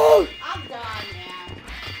 Oh! I'm done, man.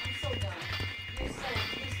 I'm so done. You're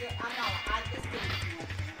so, I know, this didn't too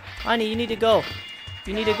much. Honey, you need to go.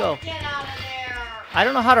 You need to go. Get out of there. I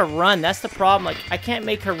don't know how to run. That's the problem. Like I can't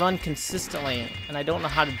make her run consistently, and I don't know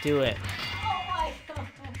how to do it. Oh my god.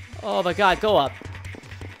 Oh my god, go up.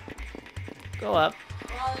 Go up.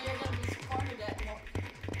 Well, you're gonna be cornered at more.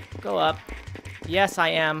 Go up. Yes, I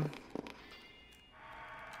am.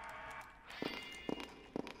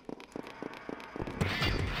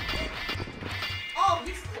 Oh,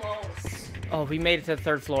 he's Oh, we made it to the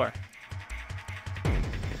 3rd floor.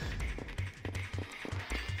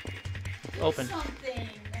 Open. Something.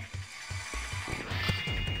 We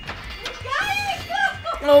got it!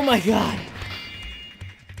 Oh my god.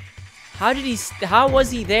 How was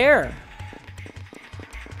he there?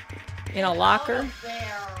 In a locker? Out of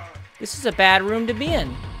there. This is a bad room to be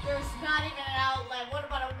in. There's not even an outlet. What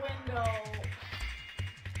about a window?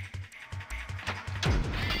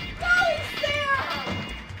 No, he's there!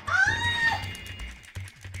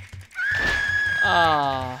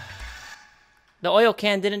 Ah! The oil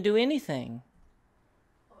can didn't do anything.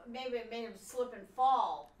 Maybe it made him slip and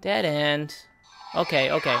fall. Dead end. Okay.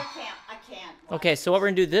 I can't. Okay, so what we're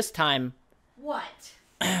gonna do this time, What?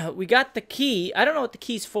 we got the key. I don't know what the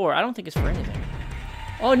key's for. I don't think it's for anything.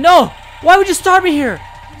 Oh no! Why would you start me here?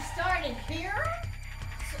 You started here?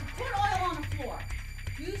 So put oil on the floor.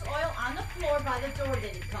 Use oil on the floor by the door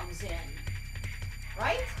that he comes in.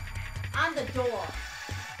 Right? On the door.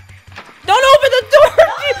 Don't open the door! No!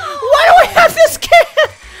 Why do we have this can? Oh,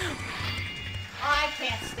 I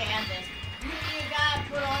can't stand this. You gotta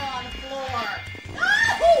put oil on the floor.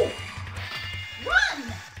 No! Run!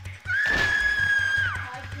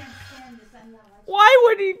 I can't stand this. I'm not like Why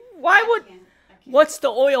would he? Why would? I can't. What's the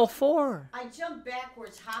oil for? I jump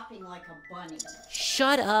backwards, hopping like a bunny.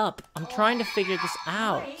 Shut up! I'm trying to figure this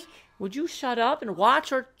out. Mike. Would you shut up and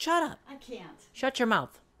watch, or shut up? I can't. Shut your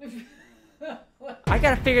mouth. I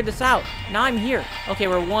gotta figure this out. Now I'm here. Okay,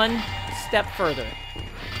 we're one step further.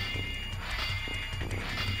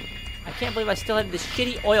 I can't believe I still have this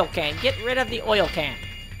shitty oil can. Get rid of the oil can.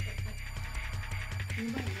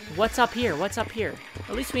 What's up here? What's up here?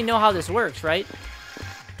 At least we know how this works, right?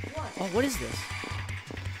 What? Oh, what is this?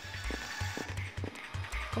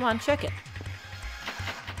 Come on, check it.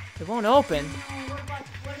 It won't open. No,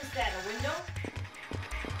 what is that, a window?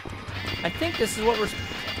 I think this is what we're...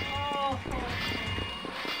 Oh.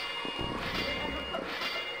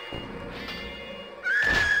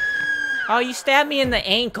 Oh, you stabbed me in the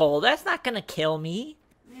ankle. That's not gonna kill me.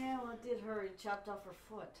 Yeah, well, it did hurt. It chopped off her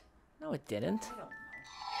foot. No, it didn't. I don't know.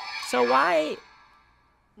 So why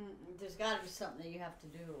There's got to be something that you have to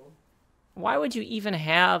do. would you even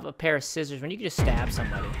have a pair of scissors when you could just stab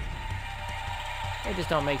somebody? They just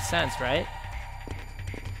don't make sense, right?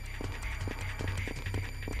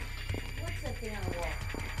 What's that thing on the wall?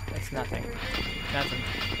 It's nothing. Nothing.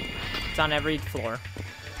 It's on every floor.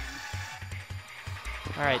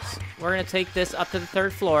 Alright, so we're gonna take this up to the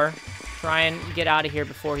 3rd floor. Try and get out of here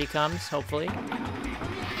before he comes, hopefully. And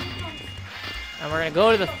we're gonna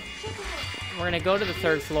go to the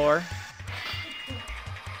 3rd floor.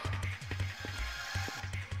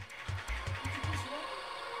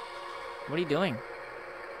 What are you doing?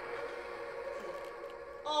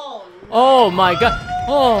 Oh, no. Oh my god!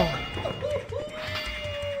 Oh!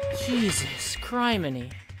 Jesus,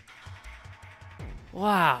 criminy.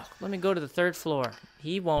 Wow, let me go to the 3rd floor.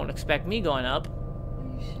 He won't expect me going up.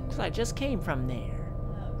 Because I just came from there.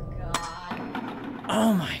 Oh, God.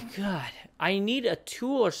 Oh my god. I need a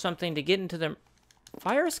tool or something to get into the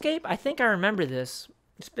fire escape? I think I remember this.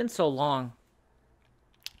 It's been so long.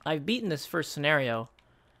 I've beaten this first scenario,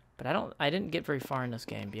 but I didn't get very far in this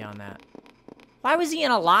game beyond that. Why was he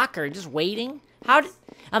in a locker just waiting? I'm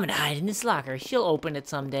gonna hide in this locker. She'll open it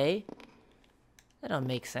someday. That don't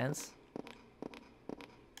make sense.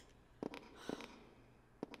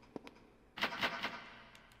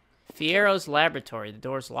 Fiero's laboratory. The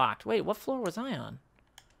door's locked. Wait, what floor was I on?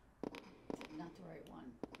 Not the right one.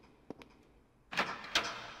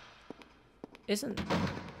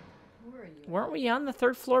 Where are you? Weren't we on the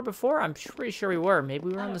 3rd floor before? I'm pretty sure we were. Maybe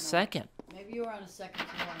we were I on the don't know. 2nd. Maybe you were on a 2nd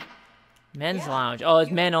floor. Men's Yeah, lounge. Oh, it's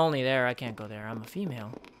you- men only there. I can't go there. I'm a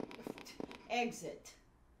female. Exit.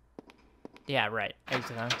 Yeah, right.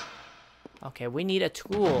 Exit, huh? Okay, we need a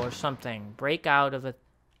tool or something. Break out of the...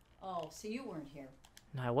 Oh, so you weren't here.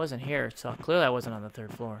 No, I wasn't here, so clearly I wasn't on the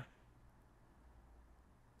 3rd floor.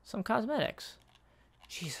 Some cosmetics.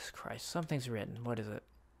 Jesus Christ, something's written. What is it?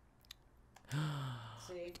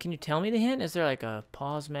 See? Can you tell me the hint? Is there like a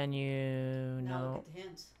pause menu? Now No. look at the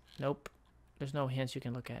hints. Nope. There's no hints you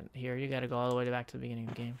can look at here. You gotta go all the way back to the beginning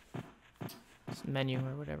of the game. It's menu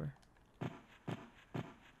or whatever.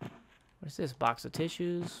 What is this? Box of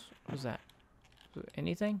tissues? What is that?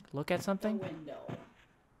 Anything? Look at The something? window.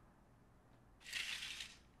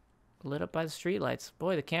 Lit up by the streetlights.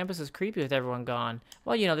 Boy, the campus is creepy with everyone gone.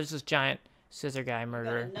 Well, you know, there's this giant scissor guy You got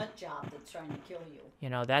murderer. a nut job that's trying to kill you. You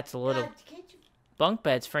know, that's a little God, can't you? bunk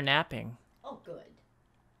beds for napping. Oh, good.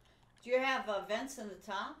 Do you have vents in the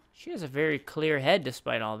top? She has a very clear head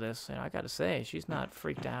despite all this. And I gotta say, she's not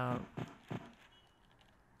freaked out.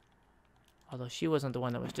 Although she wasn't the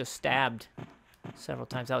one that was just stabbed several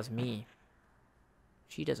times. That was me.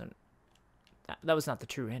 She doesn't... That was not the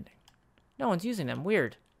true ending. No one's using them.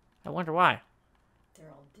 Weird. I wonder why. They're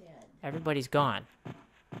all dead. Everybody's gone.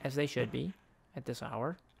 As they should be. At this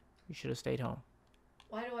hour. You should have stayed home.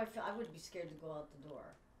 Why do I feel... I would be scared to go out the door.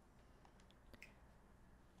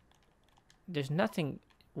 There's nothing...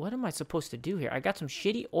 What am I supposed to do here? I got some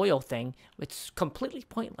shitty oil thing. It's completely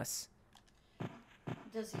pointless.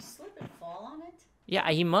 Does he slip and fall on it? Yeah,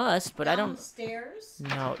 he must, but I don't... Downstairs?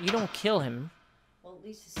 No, you don't kill him. Well, at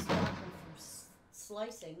least you stop him from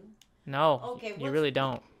slicing. No, Okay, you really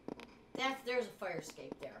don't. There's a fire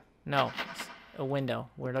escape there. No, it's a window.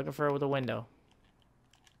 We're looking for the window.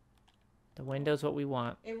 The window's what we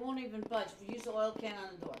want. It won't even budge. We use the oil can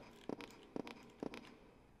on the door.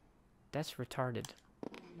 That's retarded. I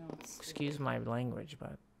know, it's Excuse my language,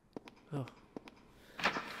 but... Oh.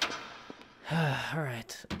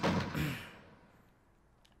 Alright.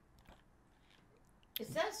 Is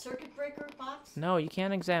that a circuit breaker box? No, you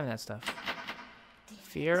can't examine that stuff.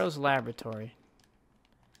 Fiero's laboratory.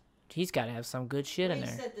 He's got to have some good shit in He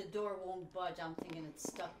there. said the door won't budge. I'm thinking it's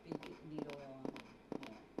stuck. Need oil on it.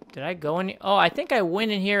 Yeah. Did I go in? Oh, I think I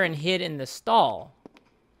went in here and hid in the stall.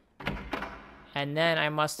 And then I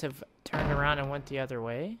must have turned around and went the other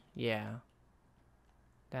way. Yeah.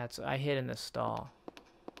 I hid in the stall.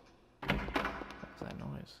 What was that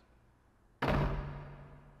noise?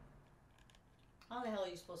 How the hell are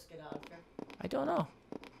you supposed to get out of here? I don't know.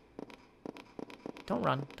 Don't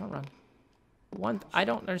run. Don't run. I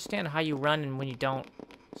don't understand how you run and when you don't.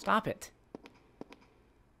 Stop it.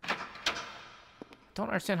 Don't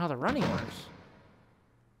understand how the running works.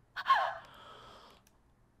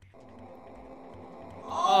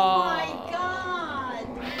 Oh my god!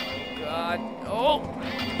 God. Oh!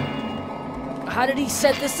 How did he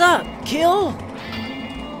set this up? Kill?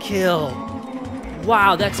 Kill.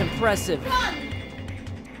 Wow, that's impressive. Run!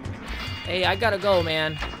 Hey, I gotta go,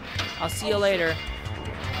 man. I'll see you later.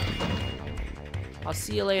 I'll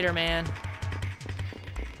see you later, man.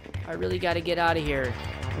 I really gotta get out of here.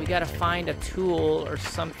 We gotta find a tool or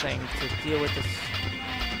something to deal with this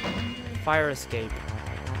fire escape.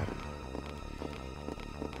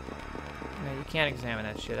 No, you can't examine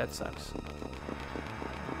that shit. That sucks.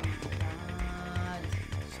 God.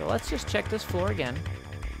 So let's just check this floor again.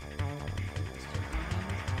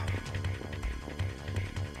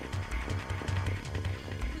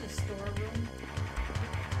 The storeroom.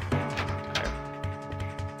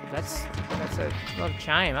 That's a little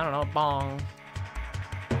chime. I don't know. Bong.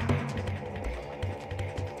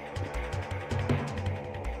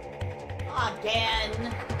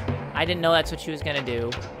 Again. I didn't know that's what she was gonna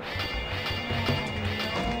do.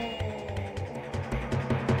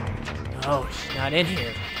 Oh, she's not in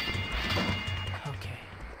here. Okay.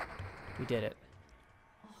 We did it.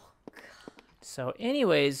 So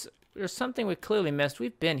anyways, there's something we clearly missed.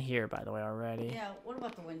 We've been here, by the way, already. Yeah, what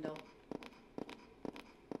about the window?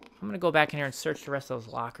 I'm gonna go back in here and search the rest of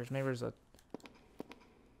those lockers. Maybe there's a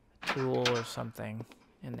tool or something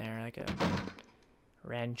in there, like a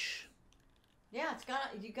wrench. Yeah,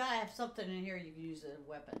 you gotta have something in here you can use as a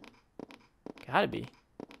weapon. Gotta be.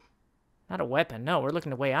 Not a weapon. No, we're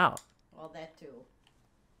looking the way out. Well, that too.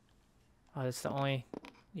 Oh, that's the only...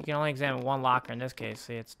 You can only examine one locker in this case.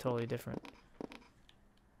 See, it's totally different.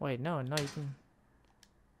 Wait, no, you can...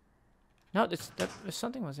 No, there's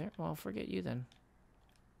something was there. Well, forget you then.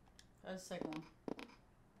 That's the second one.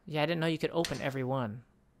 Yeah, I didn't know you could open every one.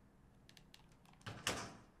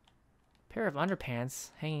 Pair of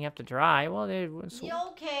underpants hanging up to dry. Well, they went, You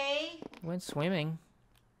okay? went swimming.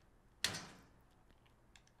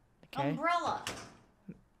 Okay. Umbrella.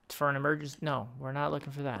 It's for an emergency. No, we're not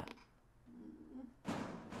looking for that.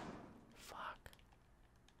 Fuck.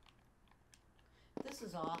 This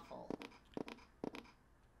is awful.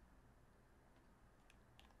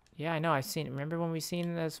 Yeah, I know. I've seen it. Remember when we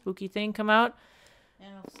seen the spooky thing come out?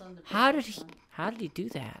 And all of a sudden the How did picture's he? on. How did he do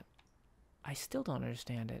that? I still don't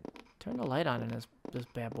understand it. Turn the light on in this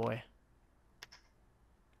bad boy.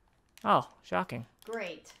 Oh, shocking.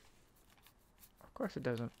 Great. Of course it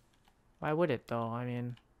doesn't. Why would it though? I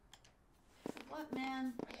mean, What,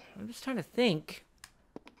 man? I'm just trying to think.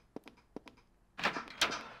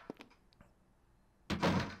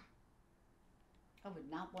 I would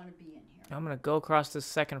not want to be in here. I'm gonna go across this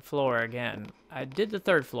second floor again. I did the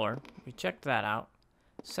third floor. We checked that out.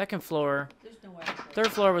 Second floor. There's nowhere to play.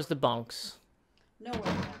 Third floor was the bunks. Nowhere to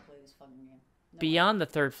play this fucking game. No. Beyond the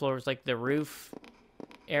third floor was like the roof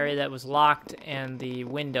area that was locked and the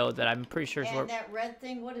window that I'm pretty sure is where... And that red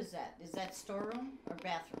thing, what is that? Is that storeroom or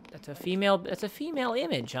bathroom? That's a female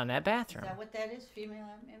image on that Is bathroom. that what that is? Female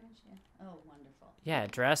image? Yeah. Oh, wonderful. Yeah,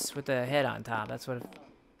 dress with the head on top. That's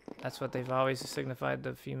what they've always signified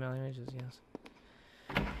the female images, yes.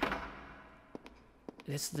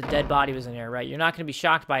 This the dead body was in there, right? You're not going to be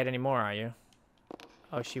shocked by it anymore, are you?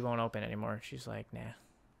 Oh, she won't open anymore. She's like, nah.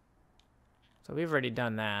 So we've already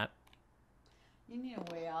done that. You need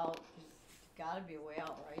a way out. There's got to be a way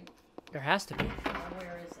out, right? There has to be. Well,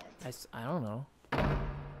 where is it? I don't know.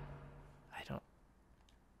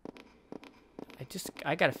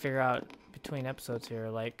 I got to figure out between episodes here,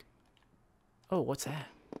 like, oh, what's that?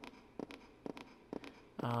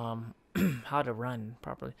 How to run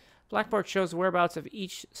properly. Blackboard shows the whereabouts of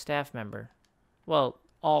each staff member. Well,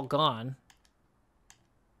 all gone.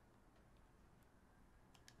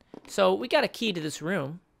 So we got a key to this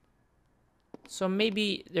room. So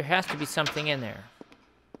maybe there has to be something in there.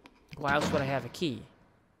 Why else would I have a key?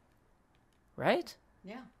 Right?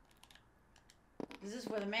 Yeah. Is this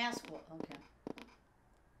where the mask was? Okay.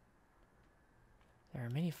 There are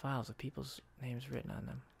many files with people's names written on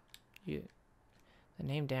them. The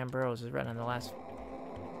name Dan Burrows is written on the last...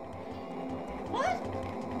 What?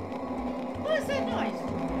 What is that noise?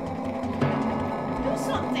 Do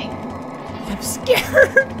something. I'm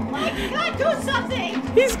scared. My God, do something.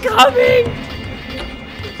 He's coming.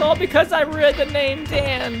 It's all because I read the name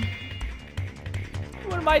Dan.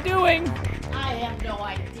 What am I doing? I have no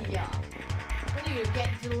idea. What are you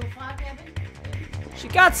getting to the fog cabin? She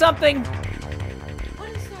got something. What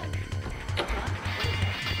is that?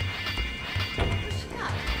 What's she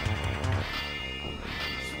got?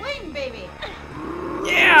 Swing, baby.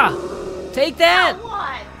 Yeah. Take that. Now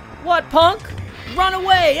what? What, punk? Run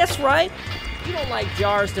away. That's right. You don't like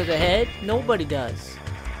jars to the head. Nobody does.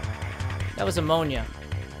 That was ammonia.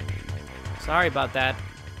 Sorry about that.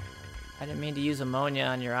 I didn't mean to use ammonia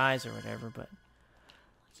on your eyes or whatever, but...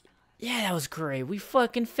 Yeah, that was great. We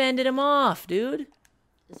fucking fended him off, dude.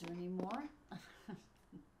 Is there any more?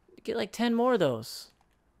 Get like 10 more of those.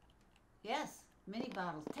 Yes, mini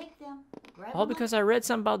bottles. Take them. Grab All them because I read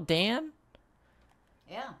something about Dan?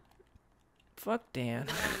 Yeah. Fuck Dan.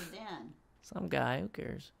 Dan. Some guy, who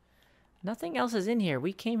cares? Nothing else is in here.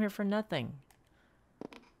 We came here for nothing.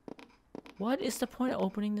 What is the point of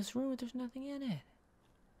opening this room if there's nothing in it?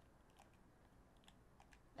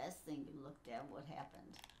 Best thing you looked at. What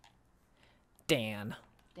happened? Dan.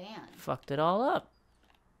 Dan. Fucked it all up.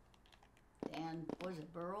 Dan, what is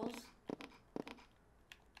it, Burrows?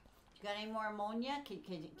 You got any more ammonia? Can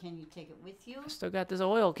you take it with you? I still got this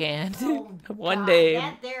oil can. Oh, One God, day.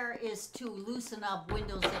 That there is to loosen up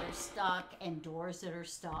windows that are stuck and doors that are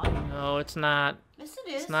stuck. No, it's not. Yes, it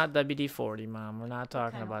is. It's not WD-40, Mom. We're not talking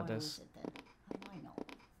What kind of about oil this. is it then? How do I know?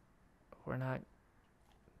 We're not.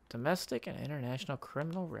 Domestic and international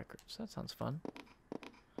criminal records. That sounds fun.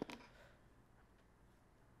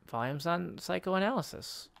 Volumes on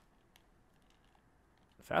psychoanalysis.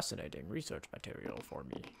 Fascinating research material for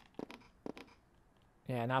me.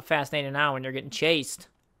 Yeah, not fascinating now when you're getting chased.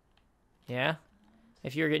 Yeah?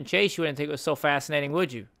 If you were getting chased, you wouldn't think it was so fascinating,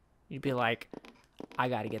 would you? You'd be like, I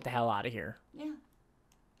gotta get the hell out of here. Yeah.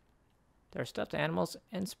 There are stuffed animals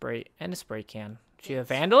and a spray can. She a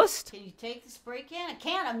vandalist? Can you take the spray can? A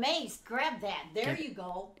can of mace. Grab that. There you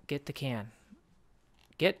go. Get the can.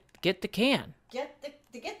 Get the can. Get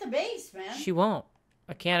the base, man. She won't.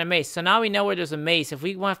 A can of mace. So now we know where there's a mace. If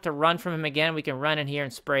we want to run from him again, we can run in here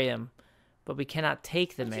and spray him. But we cannot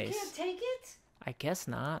take the mace. You can't take it? I guess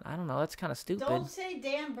not. I don't know. That's kind of stupid. Don't say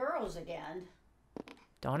Dan Burrows again.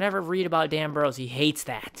 Don't ever read about Dan Burrows. He hates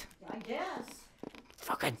that. I guess.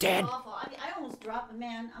 Fucking Dan. It's awful. I almost dropped.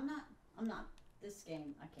 Man, I'm not. This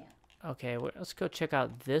game, I can't. Okay, let's go check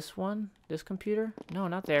out this one. This computer? No,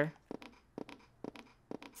 not there.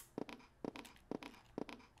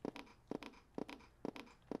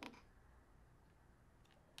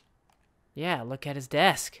 Yeah, look at his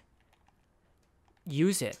desk.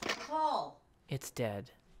 Use it. Call. It's dead.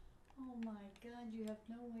 Oh my God, you have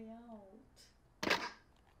no way out.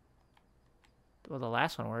 Well, the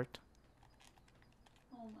last one worked.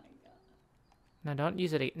 Oh my God. No, don't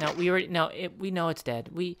use it. No, we already. No, we know it's dead.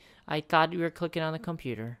 I thought we were clicking on the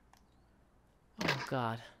computer. Oh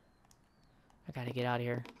God. I gotta get out of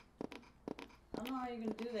here. I don't know how you're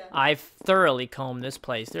gonna do that. I've thoroughly combed this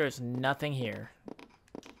place. There is nothing here.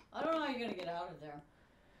 I don't know how you're gonna get out of there.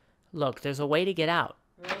 Look, there's a way to get out.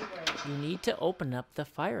 Right. You need to open up the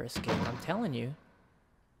fire escape. I'm telling you.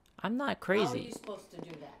 I'm not How are crazy. you supposed to do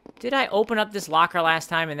that? Did I open up this locker last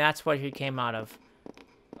time and that's what he came out of?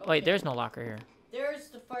 Wait, there's no locker here. There's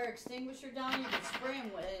the fire fire extinguisher down, you can spray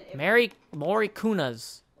him with it. Mary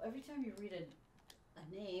Morikunas. Every time you read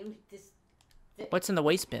a name, What's in the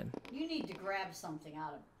waste bin? you need to grab something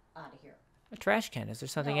out of here. A trash can. Is there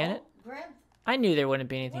something in it? Grab. I knew there wouldn't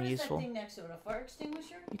be anything What is useful. that thing next to it? A fire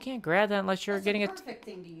extinguisher? You can't grab that unless you're That's getting a it. perfect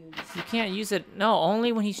thing to use. You can't use it. No,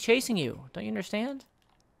 only when he's chasing you. Don't you understand?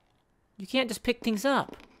 You can't just pick things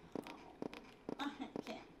up. I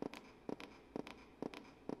can't.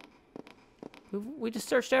 We just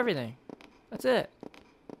searched everything. That's it.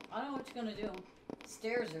 I don't know what you're gonna do.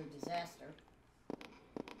 Stairs are a disaster.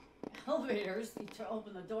 Elevators, you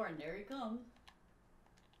open the door and there he comes.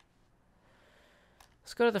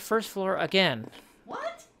 Let's go to the first floor again.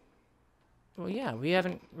 What? Well, yeah, we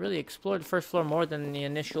haven't really explored the first floor more than the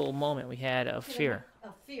initial moment we had of fear. A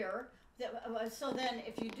fear. So then,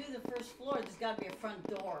 if you do the first floor, there's got to be a front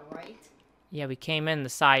door, right? Yeah, we came in the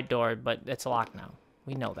side door, but it's locked now.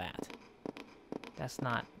 We know that. That's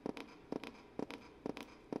not...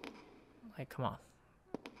 Like, come on.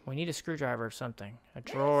 We need a screwdriver or something. A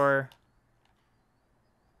drawer.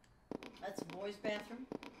 That's a boys' bathroom.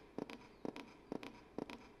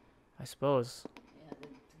 I suppose. Yeah,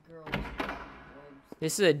 the girls. Boys.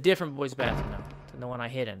 This is a different boys' bathroom now than the one I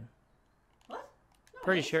hid in. What? No,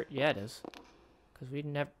 Pretty it sure. Yeah, it is. Because we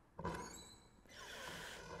never...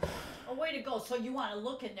 Oh, way to go. So you want to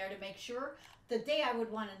look in there to make sure? The day I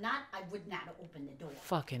would not open the door.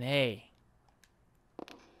 Fucking A.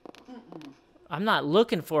 Mm-mm. I'm not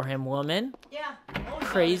looking for him, woman. Yeah. Oh,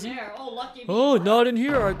 Crazy. not in there. Oh, lucky me. Oh, not in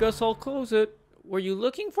here. I guess I'll close it. Were you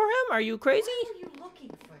looking for him? Are you crazy? Why are you looking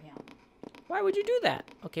for him? Why would you do that?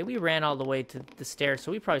 Okay, we ran all the way to the stairs,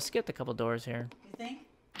 so we probably skipped a couple doors here. You think?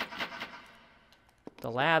 The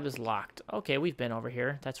lab is locked. Okay, we've been over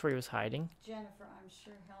here. That's where he was hiding. Jennifer, I'm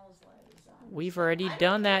sure Hell's Light is on. We've already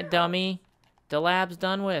done that, dummy. The lab's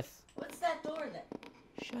done with. What's that door then?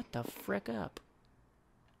 Shut the frick up.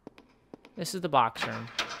 This is the box room.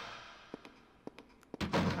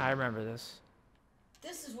 I remember this.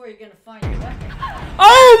 This is where you're gonna find your weapon.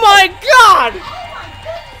 Oh my god! Oh my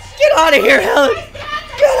goodness! Get out of here, Helen!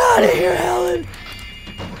 Get out of here, Helen!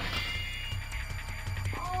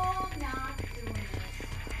 Oh, not doing this.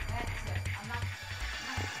 That's it. I'm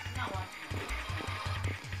not watching it.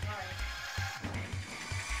 Sorry.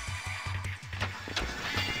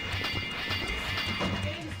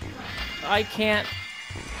 I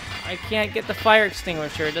can't get the fire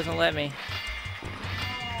extinguisher. It doesn't let me. Oh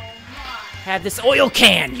my. Have this oil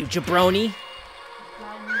can, you jabroni!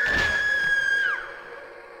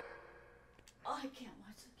 Oh, I can't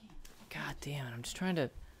watch the game. God damn it, I'm just trying to...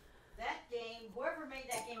 That game, whoever made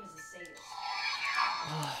that game is a sadist.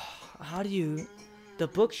 How do you... The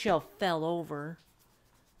bookshelf fell over.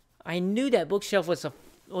 I knew that bookshelf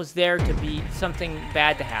was there to be something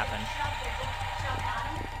bad to happen.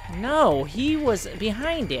 No, he was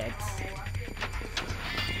behind it.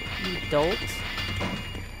 You dolt.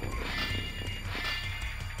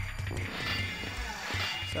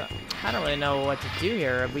 So, I don't really know what to do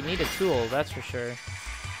here. We need a tool, that's for sure.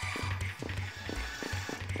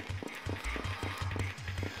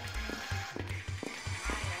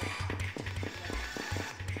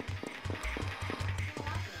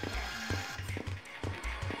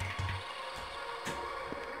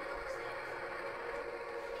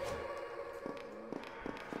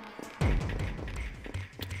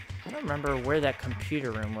 I don't remember where that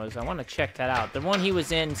computer room was. I want to check that out. The one he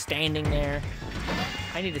was in, standing there.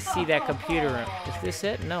 I need to see that computer room. Is this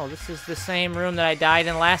it? No, this is the same room that I died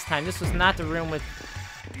in last time. This was not the room with...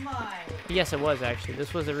 My. Yes, it was, actually.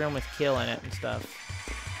 This was the room with Kill in it and stuff.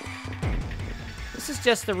 This is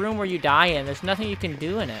just the room where you die in. There's nothing you can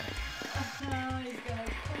do in it. He's gonna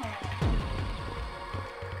come.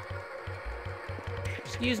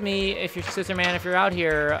 Excuse me, if you're Scissor Man, if you're out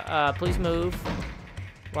here, please move.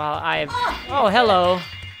 While I... Oh, hello.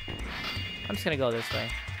 I'm just gonna go this way.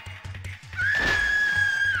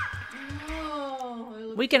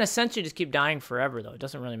 No. We can essentially just keep dying forever, though. It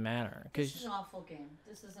doesn't really matter. This is 'Cause an awful game.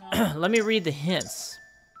 This is an awful let me read the hints.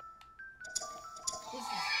 This is...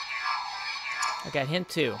 I got hint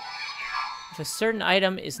 2. If a certain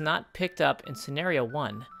item is not picked up in scenario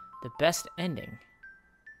 1, the best ending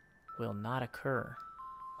will not occur.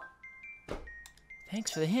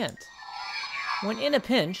 Thanks for the hint. When in a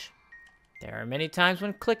pinch, there are many times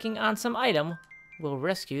when clicking on some item will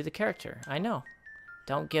rescue the character. I know.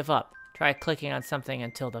 Don't give up. Try clicking on something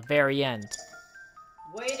until the very end.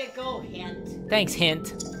 Way to go, Hint. Thanks,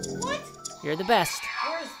 hint. What? You're the best.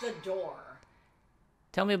 Where's the door?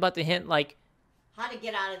 Tell me about the hint, like... How to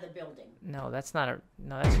get out of the building. No, that's not a...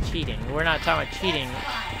 No, that's cheating. We're not talking about cheating. That's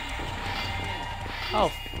fine.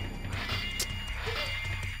 Oh.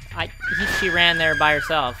 She ran there by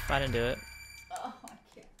herself. I didn't do it. Oh, I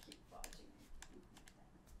can't keep watching.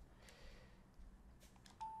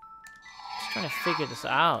 I'm trying to figure this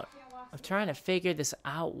out. I'm trying to figure this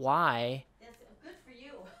out. Why? That's good for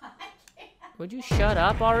you. I can't. Would you shut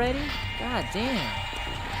up already? God damn.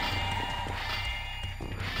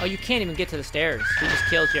 Oh, you can't even get to the stairs. He just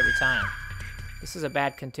kills you every time. This is a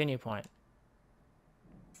bad continue point.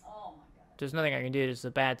 Oh my god. There's nothing I can do. This is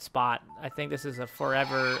a bad spot. I think this is a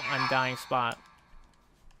forever undying spot.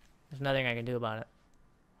 There's nothing I can do about it,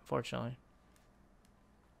 unfortunately.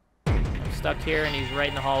 I'm stuck here, and he's right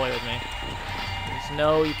in the hallway with me. There's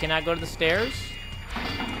no, you cannot go to the stairs. I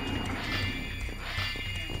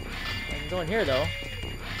can go in here, though.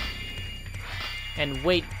 And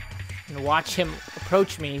wait and watch him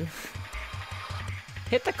approach me.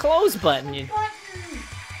 Hit the close button. You...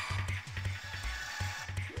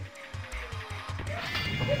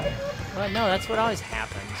 Well, no, that's what always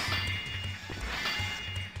happens.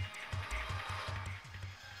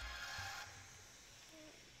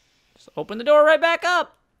 Just open the door right back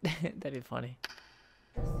up. That'd be funny.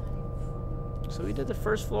 So we did the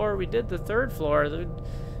first floor, we did the third floor, we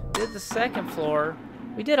did the second floor.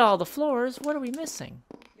 We did all the floors. What are we missing?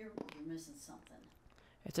 You're missing something.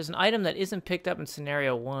 If there's an item that isn't picked up in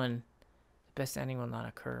scenario 1, the best ending will not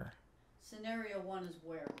occur. Scenario 1 is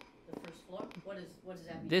where? The first floor? What does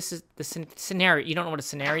that mean? This is the scenario. You don't know what a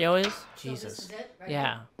scenario is? Jesus. So this is it, right?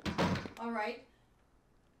 Yeah. All right.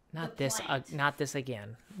 Not The this. plant. Not this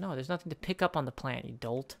again. No, there's nothing to pick up on the plant, you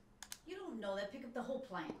dolt. You don't know that. Pick up the whole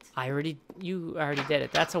plant. You already did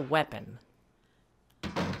it. That's a weapon.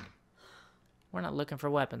 We're not looking for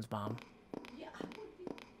weapons, Mom. Yeah, I would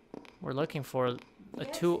be. We're looking for a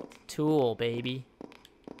Yes. tool, baby.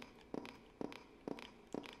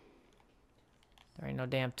 There ain't no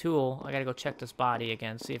damn tool. I gotta go check this body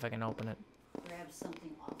again, see if I can open it. Grab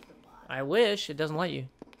something off the bottom. I wish. It doesn't let you.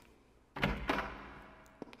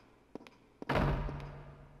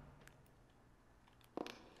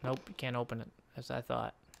 Nope, you can't open it, as I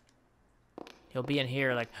thought. He'll be in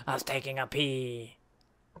here like, I was taking a pee.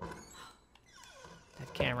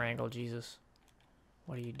 That camera angle, Jesus.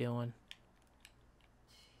 What are you doing?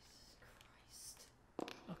 Jesus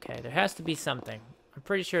Christ. Okay, there has to be something. I'm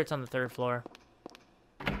pretty sure it's on the third floor.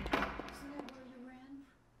 Isn't that where you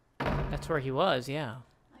ran? That's where he was, yeah.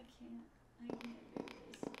 I can't do this.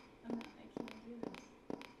 I can't do this.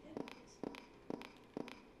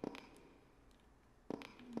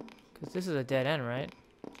 Because this is a dead end, right?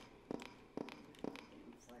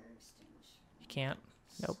 Fire extinguisher. You can't.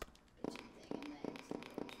 Nope. Bitchin' thing in the exit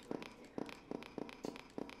door's right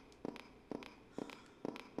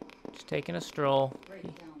there. Just taking a stroll. Right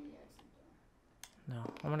down the exit door.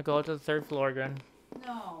 No, I'm gonna go up to the third floor again.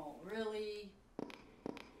 No, really?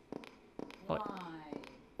 What? Why?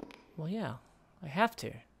 Well, yeah, I have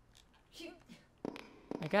to. You-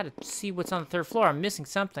 I gotta see what's on the third floor. I'm missing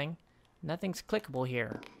something. Nothing's clickable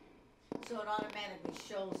here. So it automatically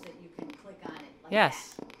shows that you can click on it like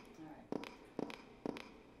Yes. that.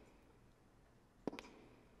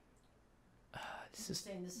 All right. This You're is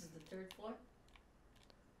saying this is the third floor?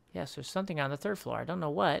 yes. There's something on the third floor. I don't know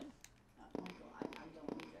what. Michael, I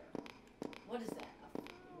don't either. What is that?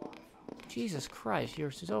 A water fountain? Jesus Christ,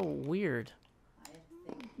 you're so weird. I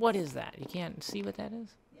think, What is that? You can't see what that is?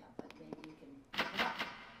 yeah, but maybe you can pick it up.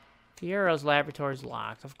 Fiero's laboratory's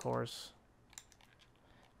locked, of course.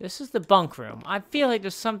 This is the bunk room. I feel like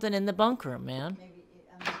there's something in the bunk room, man. Maybe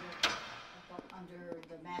under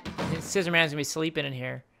the mattress. Scissor Man's gonna be sleeping in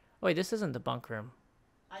here. Oh, wait, this isn't the bunk room.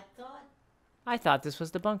 I thought, I thought this was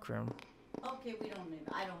the bunk room. okay,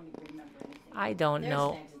 I don't even remember anything. I don't There's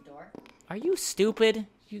know. an exit door. Are you stupid?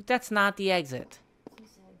 That's not the exit.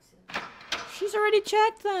 This exit. She's already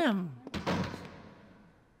checked them.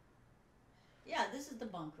 Yeah, this is the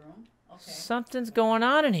bunk room. Okay. Something's going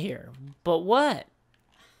on in here. But what?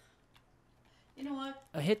 You know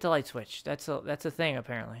what? Hit the light switch. That's a thing,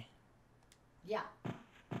 apparently. Yeah.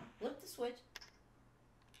 Flip the switch.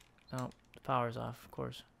 Oh, the power's off, of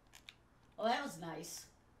course. Oh, that was nice.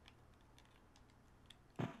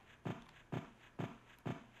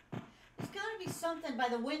 There's got to be something by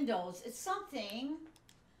the windows. It's something.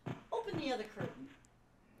 Open the other curtain.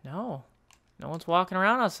 No. No one's walking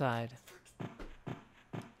around outside.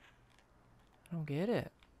 I don't get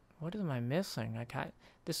it. What am I missing?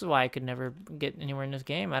 This is why I could never get anywhere in this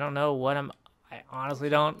game. I don't know what I honestly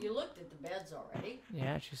don't. You looked at the beds already.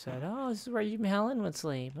 Yeah, she said, oh, this is where you and Helen would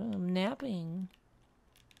sleep. Oh, I'm napping.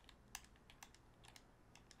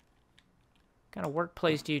 What kind of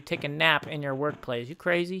workplace do you take a nap in your workplace? You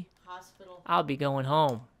crazy? Hospital. I'll be going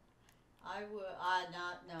home. I would.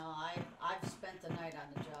 Not. No. I've spent the night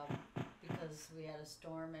on the job we had a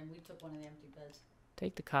storm and we took one of the empty beds.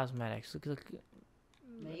 Take the cosmetics. Look.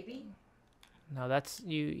 Maybe. No, that's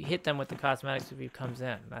you hit them with the cosmetics if he comes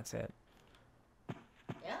in. That's it.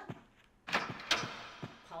 Yeah.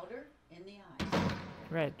 Powder in the eyes.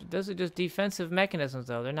 Right. Those are just defensive mechanisms,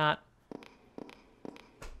 though. They're not.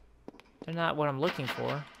 They're not what I'm looking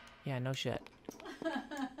for. Yeah, no shit.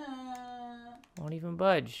 Won't even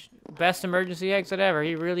budge. Best emergency exit ever.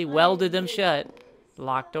 He really welded them shut.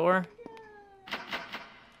 Locked door.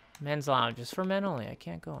 Men's lounge. Just for men only. I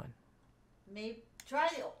can't go in. Maybe try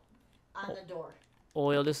the on the door.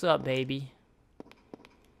 Oil this up, baby.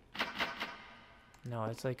 No,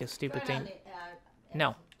 it's like a stupid Try it thing. on the,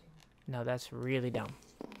 No. No, that's really dumb.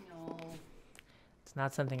 No. It's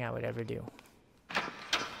not something I would ever do.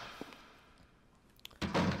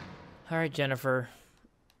 All right, Jennifer.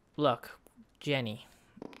 Look, Jenny.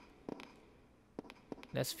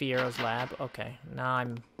 That's Fiero's lab. Okay, now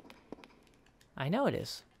I know it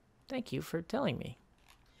is. Thank you for telling me.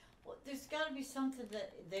 Well, there's got to be something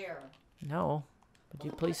there. No. Would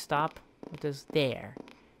you please stop with this there?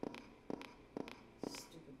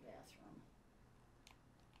 Stupid bathroom.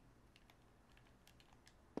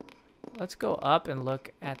 Let's go up and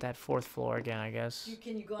look at that 4th floor again, I guess.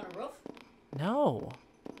 Can you go on a roof? No.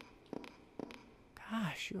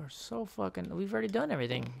 Gosh, you are so fucking... We've already done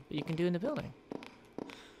everything that you can do in the building.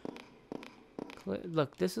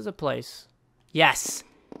 Look, this is a place. Yes!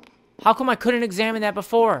 How come I couldn't examine that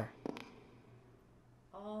before?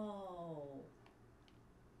 Oh.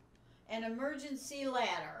 An emergency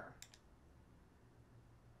ladder.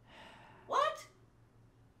 What?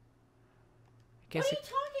 What are you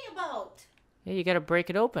talking about? Yeah, you gotta break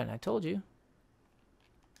it open. I told you.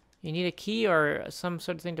 You need a key or some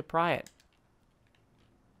sort of thing to pry it.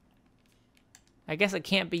 I guess it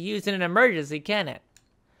can't be used in an emergency, can it?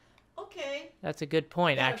 Okay. That's a good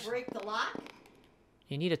point, You gotta actually. break the lock.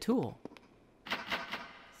 You need a tool.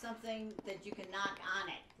 Something that you can knock on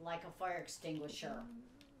it, like a fire extinguisher.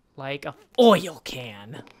 Like a oil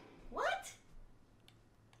can. What?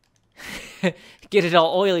 Get it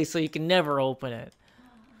all oily so you can never open it.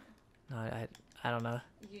 No, I don't know.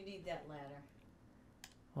 You need that ladder.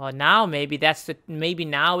 Well, now maybe that's the maybe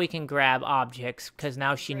now we can grab objects because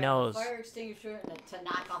now she Grab knows. a fire extinguisher to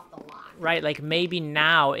knock off the lock. Right, like maybe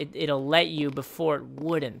now it'll let you before it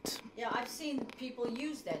wouldn't. Yeah, I've seen people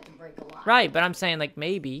use that to break a lock. Right, but I'm saying like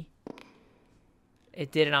maybe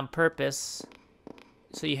it did it on purpose.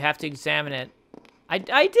 So you have to examine it. I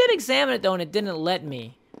did examine it though and it didn't let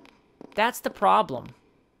me. That's the problem.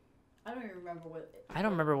 I don't even remember I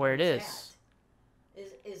don't remember where it is. At.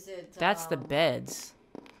 Is it? That's the beds.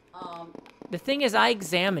 Um. The thing is, I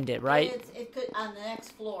examined it, right? It could on the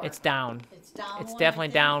next floor. It's down. It's down. It's one, definitely I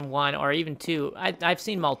think. down 1 or even 2. I've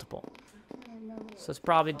seen multiple. I can't remember So it's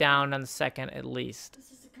probably down on the 2nd at least.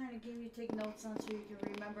 This is the kind of game you take notes on so you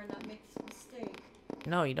can remember and not make this mistake.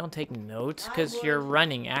 No, you don't take notes I because you're would.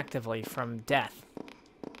 running actively from death.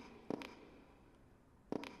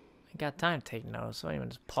 I got time to take notes. So anyone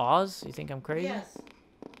just pause? You think I'm crazy? Yes.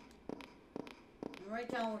 And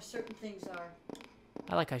write down where certain things are.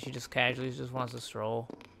 I like how she just casually just wants to stroll.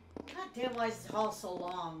 God damn, why is this hall so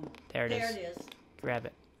long? There it There is. it is. Grab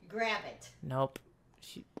it. Grab it. Nope.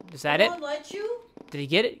 Is that it? Won't let you? Did he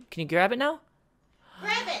get it? Can you grab it now?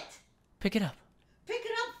 Grab it. Pick it up. Pick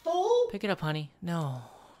it up, fool. Pick it up, honey. No.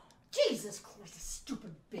 Jesus Christ,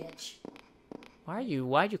 stupid bitch. Why'd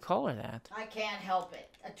you call her that? I can't help it.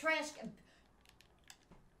 A trash can.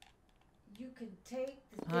 You can take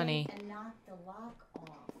the Honey. thing and knock the lock off.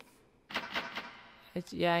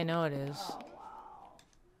 Yeah, I know it is. Oh,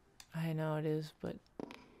 wow. I know it is, but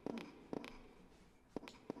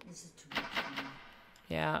This is too much for me.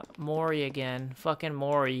 yeah, Maury again. Fucking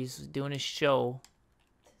Maury's doing his show.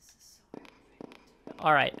 This is so aggravating.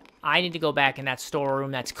 All right, I need to go back in that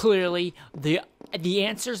storeroom. That's clearly the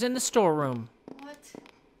answer's in the storeroom. What?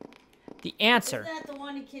 The answer. Isn't that the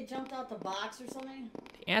one kid jumped out the box or something?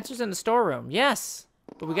 The answer's in the storeroom. Yes,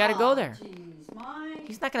 but we gotta go there. Jeez, Mike.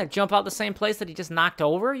 He's not gonna jump out the same place that he just knocked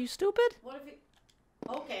over. You stupid? What if he...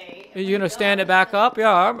 Okay. Are you gonna stand it back up?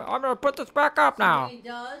 Yeah, I'm gonna put this back up So now. when he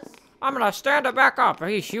does, I'm gonna stand it back up.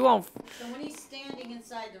 She won't. so when he's standing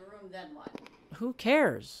inside the room, then what? Who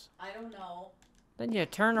cares? I don't know. Then you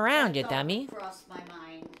turn around, you That thought dummy. crossed my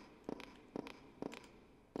mind.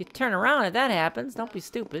 You turn around if that happens. Don't be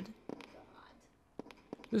stupid. God.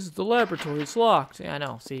 This is the laboratory. It's locked. Yeah, I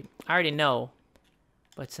know. See, I already know.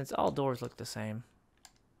 But since all doors look the same,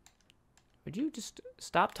 would you just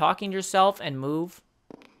stop talking to yourself and move?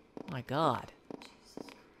 Oh my God. Jesus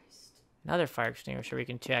Christ. Another fire extinguisher we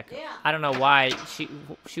can check. Yeah. I don't know why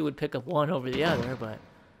she would pick up one over the other, but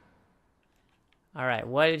All right,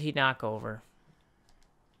 what did he knock over?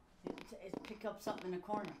 Pick up something in the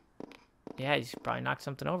corner. Yeah, he's probably knocked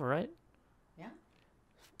something over, right? Yeah.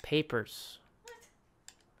 Papers. What?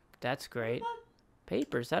 That's great. What?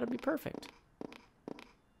 Papers, that'll be perfect.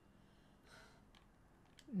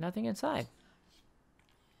 Nothing inside.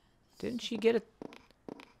 Didn't she get it?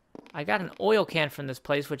 I got an oil can from this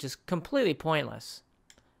place, which is completely pointless.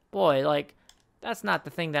 Boy, like, that's not the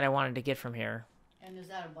thing that I wanted to get from here. And is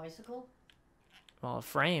that a bicycle? Well, a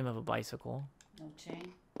frame of a bicycle. No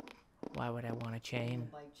chain? Why would I want a chain?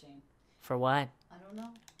 No bike chain. For what? I don't know.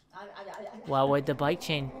 Why would the bike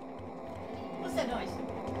chain? What's that noise?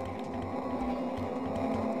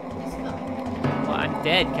 He's coming. Well, I'm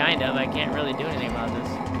dead, kind of. I can't really do anything about this.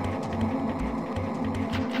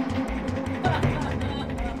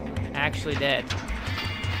 Actually dead.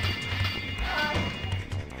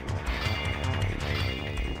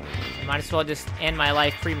 I might as well just end my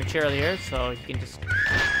life prematurely here, so you can just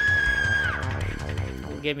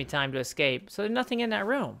give me time to escape. So there's nothing in that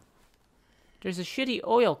room. There's a shitty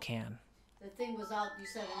oil can. The thing was out. You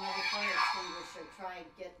said another fire extinguisher. Try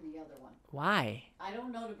getting the other one. Why? I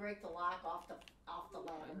don't know to break the lock off the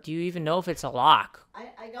ladder. Do you even know if it's a lock?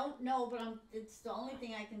 I don't know, but it's the only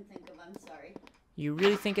thing I can think of. I'm sorry. You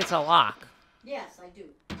really think it's a lock? Yes, I do.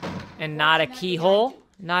 And not a Fortunately, keyhole? I do.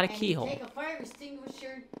 Not a And keyhole. You take a fire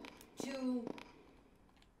extinguisher to...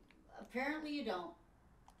 Apparently you don't.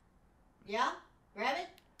 Yeah? Grab it?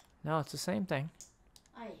 No, it's the same thing.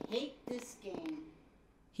 I hate this game.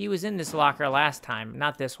 He was in this locker last time.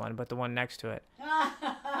 Not this one, but the one next to it.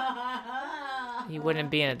 He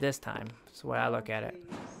wouldn't be in it this time. That's the way I look at it.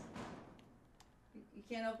 You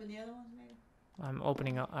can't open the other ones, maybe? I'm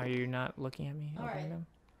opening up. Are you not looking at me? All Opening right. them?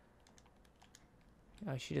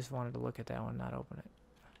 Oh, she just wanted to look at that one, not open it.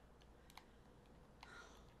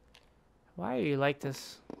 Why are you like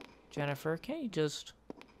this, Jennifer? Can't you just...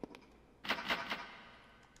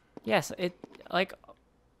 Yes, it... Like...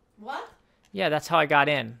 What? Yeah, that's how I got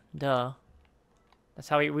in. Duh. That's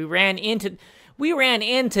how we ran into... We ran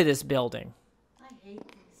into this building. I hate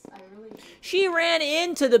this. I really hate this. She ran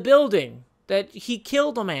into the building that he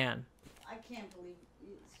killed a man. I can't believe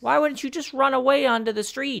it. Why wouldn't you just run away onto the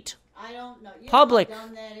street? I don't know. You Public. know how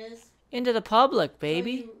dumb that is? Into the public, So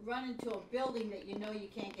baby. you run into a building that you know you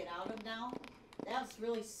can't get out of now? That's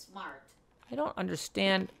really smart. I don't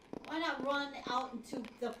understand. Why not run out into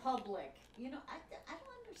the public? You know, I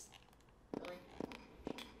don't understand. Really?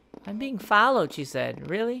 I'm being followed, she said.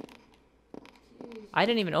 Really? Jeez. I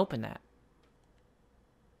didn't even open that.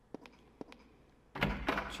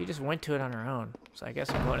 She just went to it on her own. So I guess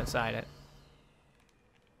I'm going inside it.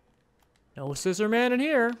 No scissor man in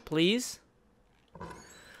here, please.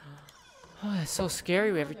 Oh, it's so scary.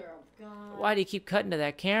 Mother of God. Why do you keep cutting to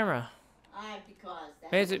that camera? Because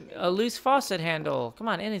that's Is it a loose faucet handle? Come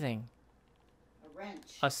on, anything. a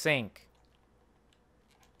wrench. A sink.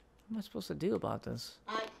 What am I supposed to do about this?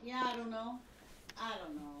 Yeah, I don't know. I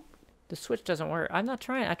don't know. The switch doesn't work. I'm not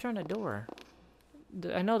trying. I turned the door.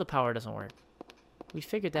 I know the power doesn't work. We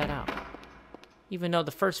figured that out. Even though the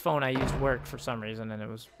first phone I used worked for some reason, and it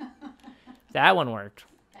was... That one worked.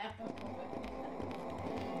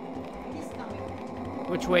 He's coming.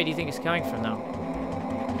 Which way do you think he's coming from, though?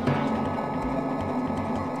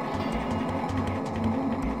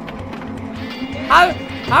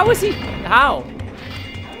 How is he? How?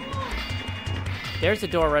 There's a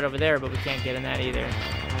door right over there, but we can't get in that either.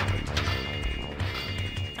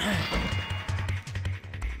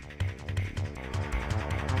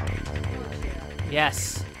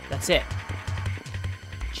 Yes, that's it.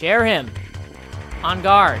 Chair him. On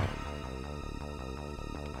guard.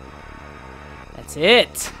 That's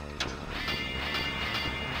it.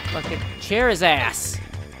 Fucking chair his ass.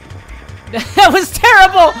 That was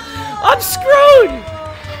terrible. I'm screwed.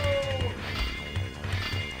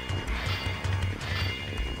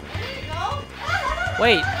 There you go.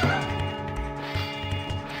 Wait.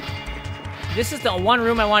 This is the one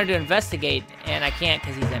room I wanted to investigate, and I can't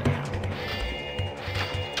because he's in it now.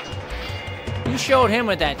 You showed him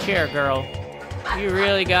with that chair, girl. You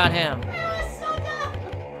really got him. That was so dumb.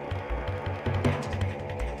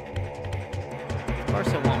 Of course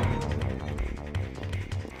it won't.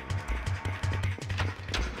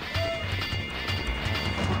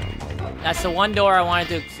 That's the one door I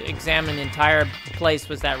wanted to examine the entire place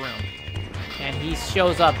was that room. And he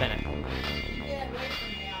shows up in it. You get away from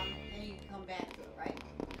him, then you come back to it, right?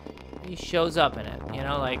 He shows up in it. You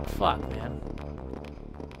know, like, fuck, man.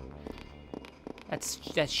 That's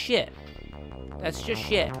shit. That's just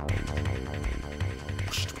shit.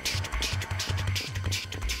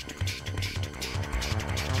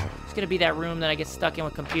 It's gonna be that room that I get stuck in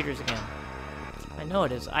with computers again. I know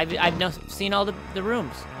it is. I've seen all the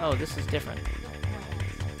rooms. Oh, this is different.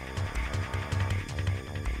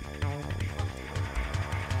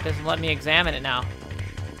 Doesn't let me examine it now.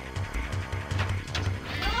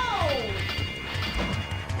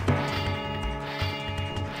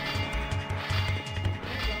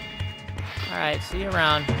 Alright, see you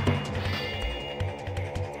around.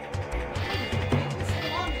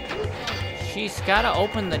 She's gotta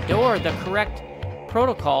open the door, the correct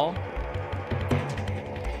protocol.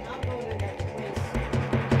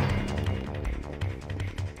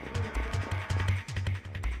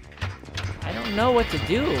 I don't know what to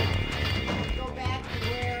do. Go back to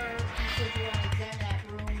where you said you want to examine that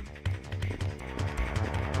room.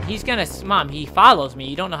 He's gonna, Mom, he follows me.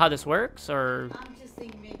 You don't know how this works, or? I'm just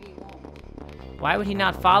thinking maybe he won't. Why would he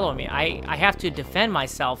not follow me? I have to defend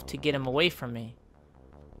myself to get him away from me.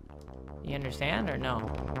 You understand, or no?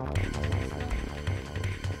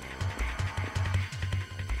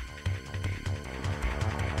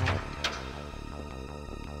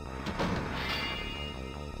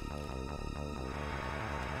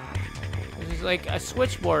 There's like a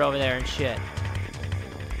switchboard over there and shit.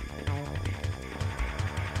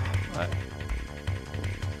 What?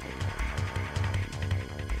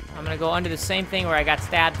 I'm gonna go under the same thing where I got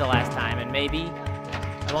stabbed the last time, and maybe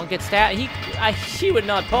I won't get stabbed. He would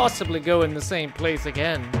not possibly go in the same place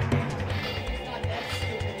again.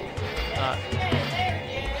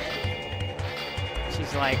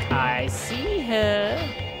 She's like, I see her.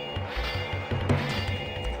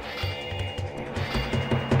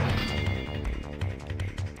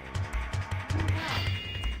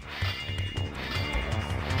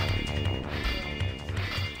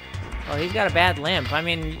 Oh, he's got a bad limp. I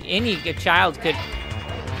mean, any child could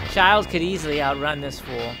easily outrun this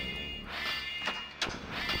fool.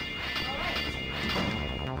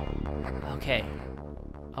 Okay.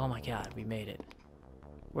 Oh my God, we made it.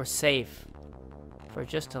 We're safe. For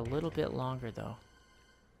just a little bit longer, though.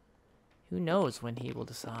 Who knows when he will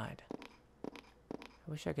decide. I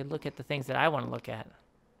wish I could look at the things that I want to look at.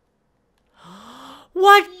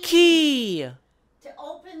 What key? To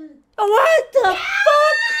open... What the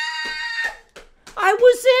fuck? I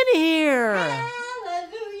was in here.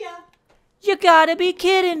 Hallelujah. You gotta be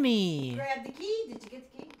kidding me. Grab the key. Did you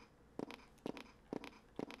get the key?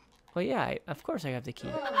 Well, yeah, of course I have the key.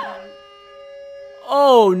 Oh,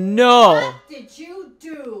 Oh no! what did you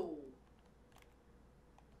do?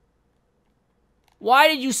 Why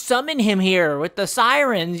did you summon him here with the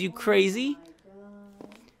sirens, you crazy? Oh my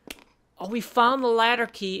God. Oh, we found the ladder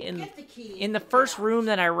key Get the key. in the first room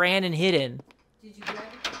that I ran and hid in. Did you grab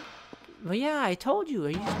the key? Well, yeah, I told you. Are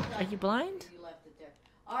you You blind? You left it there.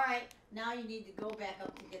 All right. Now you need to go back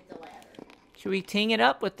up to get the ladder. Should we ting it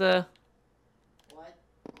up with the What?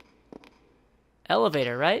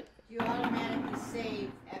 elevator, right? You automatically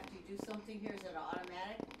save after you do something here. Is it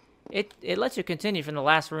automatic? It lets you continue from the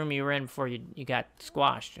last room you were in before you got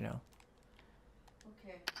squashed, you know.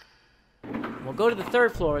 Okay. We'll go to the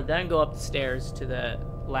third floor, then go up the stairs to the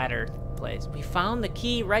ladder place. We found the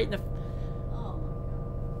key right in the... Oh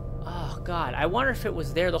my God. Oh, God. I wonder if it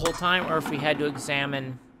was there the whole time or if we had to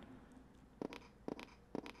examine...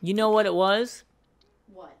 You know what it was?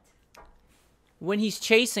 What? When he's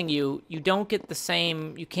chasing you, you don't get the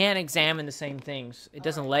same... You can't examine the same things. It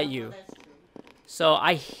doesn't let you. Well, that's true. So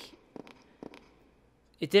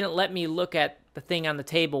it didn't let me look at the thing on the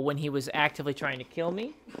table when he was actively trying to kill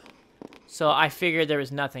me. So I figured there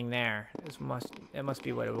was nothing there. It must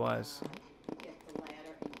be what it was. Get the ladder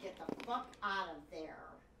and get the fuck out of there.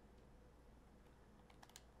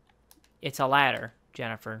 It's a ladder,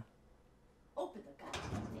 Jennifer. Open the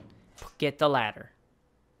goddamn thing. Get the ladder.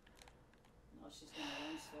 No, she's gonna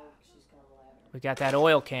run slow. She's got a ladder. We got that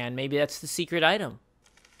oil can. Maybe that's the secret item.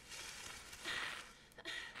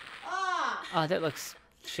 Ah! Oh, that looks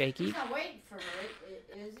shaky. He's not waiting for her.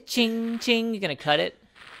 Is it? Ching, ching. You gonna cut it?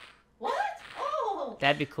 What? Oh!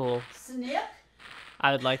 That'd be cool. Snip?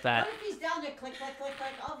 I would like that. What if he's down there? Click, click, click,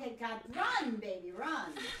 click. Okay, God, run, baby,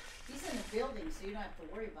 run. He's in the building, so you don't have to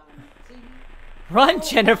worry about him. See? Run,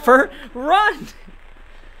 Jennifer! Run!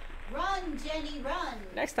 Run, Jenny, run.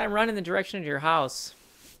 Next time, run in the direction of your house.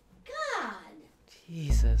 God.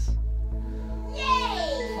 Jesus.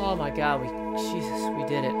 Yay! Oh my God, Jesus, we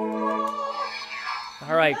did it.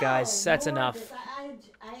 All right, guys, that's Lord, enough.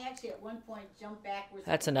 I actually at one point jumped backwards.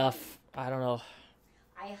 That's enough. I don't know.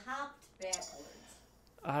 I hopped backwards.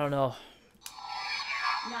 I don't know.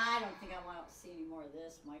 No, I don't think I want to see any more of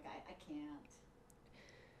this, Mike. I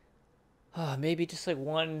can't. Maybe just like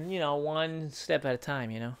one step at a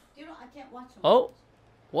time, you know? You know, I can't watch them. Oh,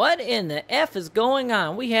 what in the F is going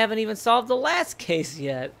on? We haven't even solved the last case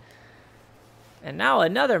yet. And now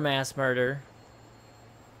another mass murder.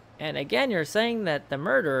 And again, you're saying that the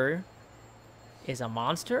murderer is a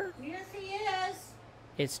monster? Yes, he is.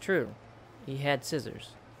 It's true. He had scissors.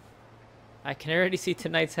 I can already see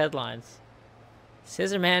tonight's headlines.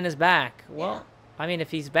 Scissor Man is back. Well, I mean,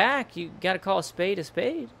 if he's back, you gotta call a spade a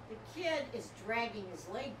spade. The kid is dragging his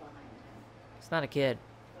leg behind him. It's not a kid.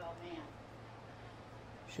 Well, man.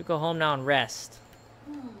 Should go home now and rest.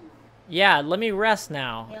 Yeah, let me rest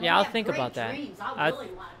now. He'll Yeah, I'll have think great about that. dreams. I'll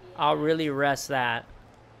really want to be I'll really rest that.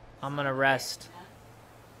 I'm gonna rest.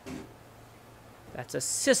 That's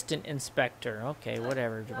assistant inspector. Okay,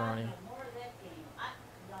 whatever, Jabroni. More of that game.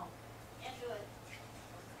 No. Can't do it.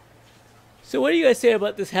 So what do you guys say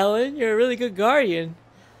about this, Helen? You're a really good guardian.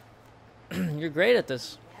 You're great at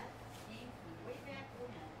this. That came from way back when,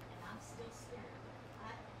 and I'm still scared.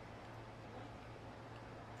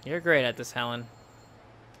 You're great at this, Helen.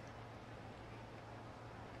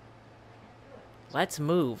 Let's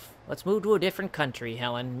move. Let's move to a different country,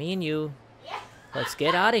 Helen. Me and you. Yeah. Let's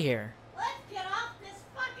get out of here. Let's get off this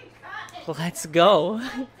fucking continent. Let's go.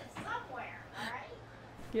 Somewhere, all right?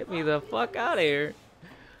 Get me the fuck out of here.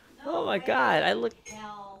 Oh my god, I look...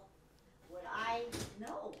 Hell, would I?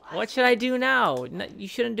 No. What should I do now? You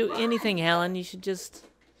shouldn't do anything, Helen. You should just...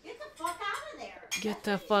 Get the fuck out of there. Get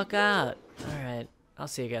the fuck out. Alright, I'll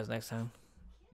see you guys next time.